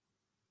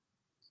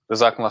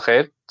 Jazakumullah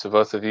khair to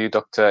both of you,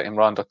 Dr.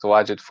 Imran, Dr.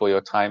 Wajid, for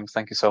your time.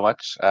 Thank you so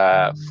much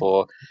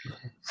for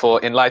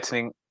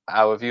enlightening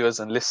our viewers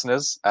and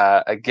listeners.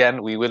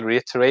 Again, we will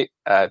reiterate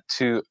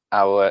to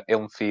our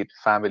Ilm Feed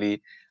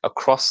family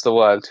across the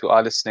world who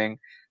are listening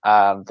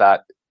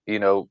that,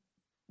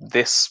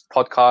 this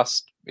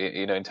podcast,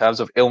 in terms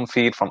of Ilm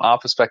Feed, from our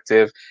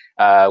perspective,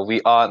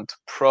 we aren't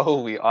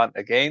pro, we aren't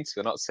against.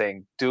 We're not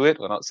saying do it.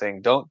 We're not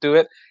saying don't do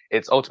it.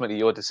 It's ultimately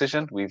your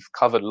decision. We've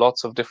covered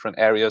lots of different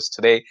areas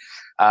today.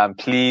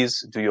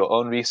 Please do your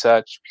own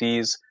research.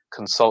 Please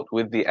consult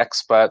with the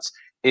experts.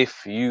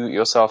 If you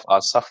yourself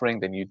are suffering,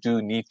 then you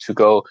do need to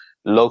go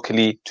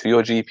locally to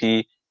your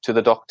GP, to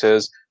the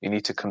doctors. You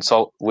need to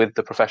consult with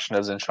the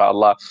professionals,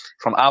 inshallah.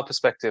 From our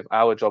perspective,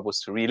 our job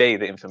was to relay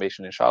the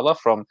information, inshallah,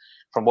 from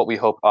what we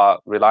hope are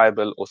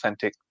reliable,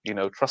 authentic,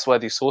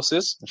 trustworthy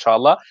sources,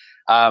 inshallah.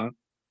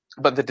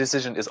 But the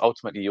decision is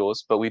ultimately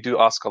yours. But we do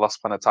ask Allah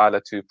subhanahu wa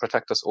ta'ala to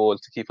protect us all,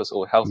 to keep us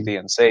all healthy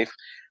and safe,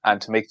 and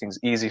to make things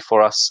easy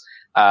for us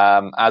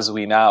as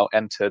we now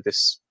enter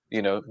this,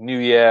 new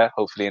year.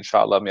 Hopefully,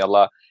 inshallah, may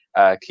Allah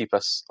keep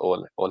us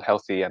all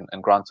healthy and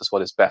grant us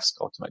what is best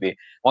ultimately.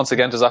 Once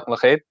again, Jazakumullah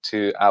khair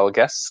to our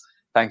guests.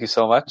 Thank you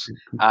so much.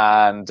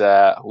 And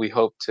we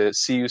hope to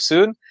see you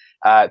soon.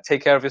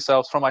 Take care of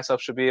yourselves. From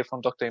myself, Shabir,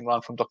 from Dr.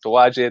 Imran, from Dr.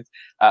 Wajid.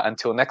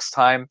 Until next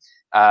time.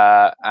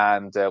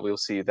 And we'll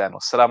see you then.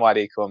 Wassalamu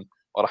alaikum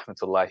wa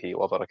rahmatullahi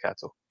wa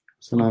barakatuh.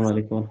 Assalamu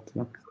alaikum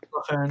wa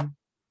rahmatullahi Khair.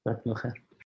 wa barakatuh.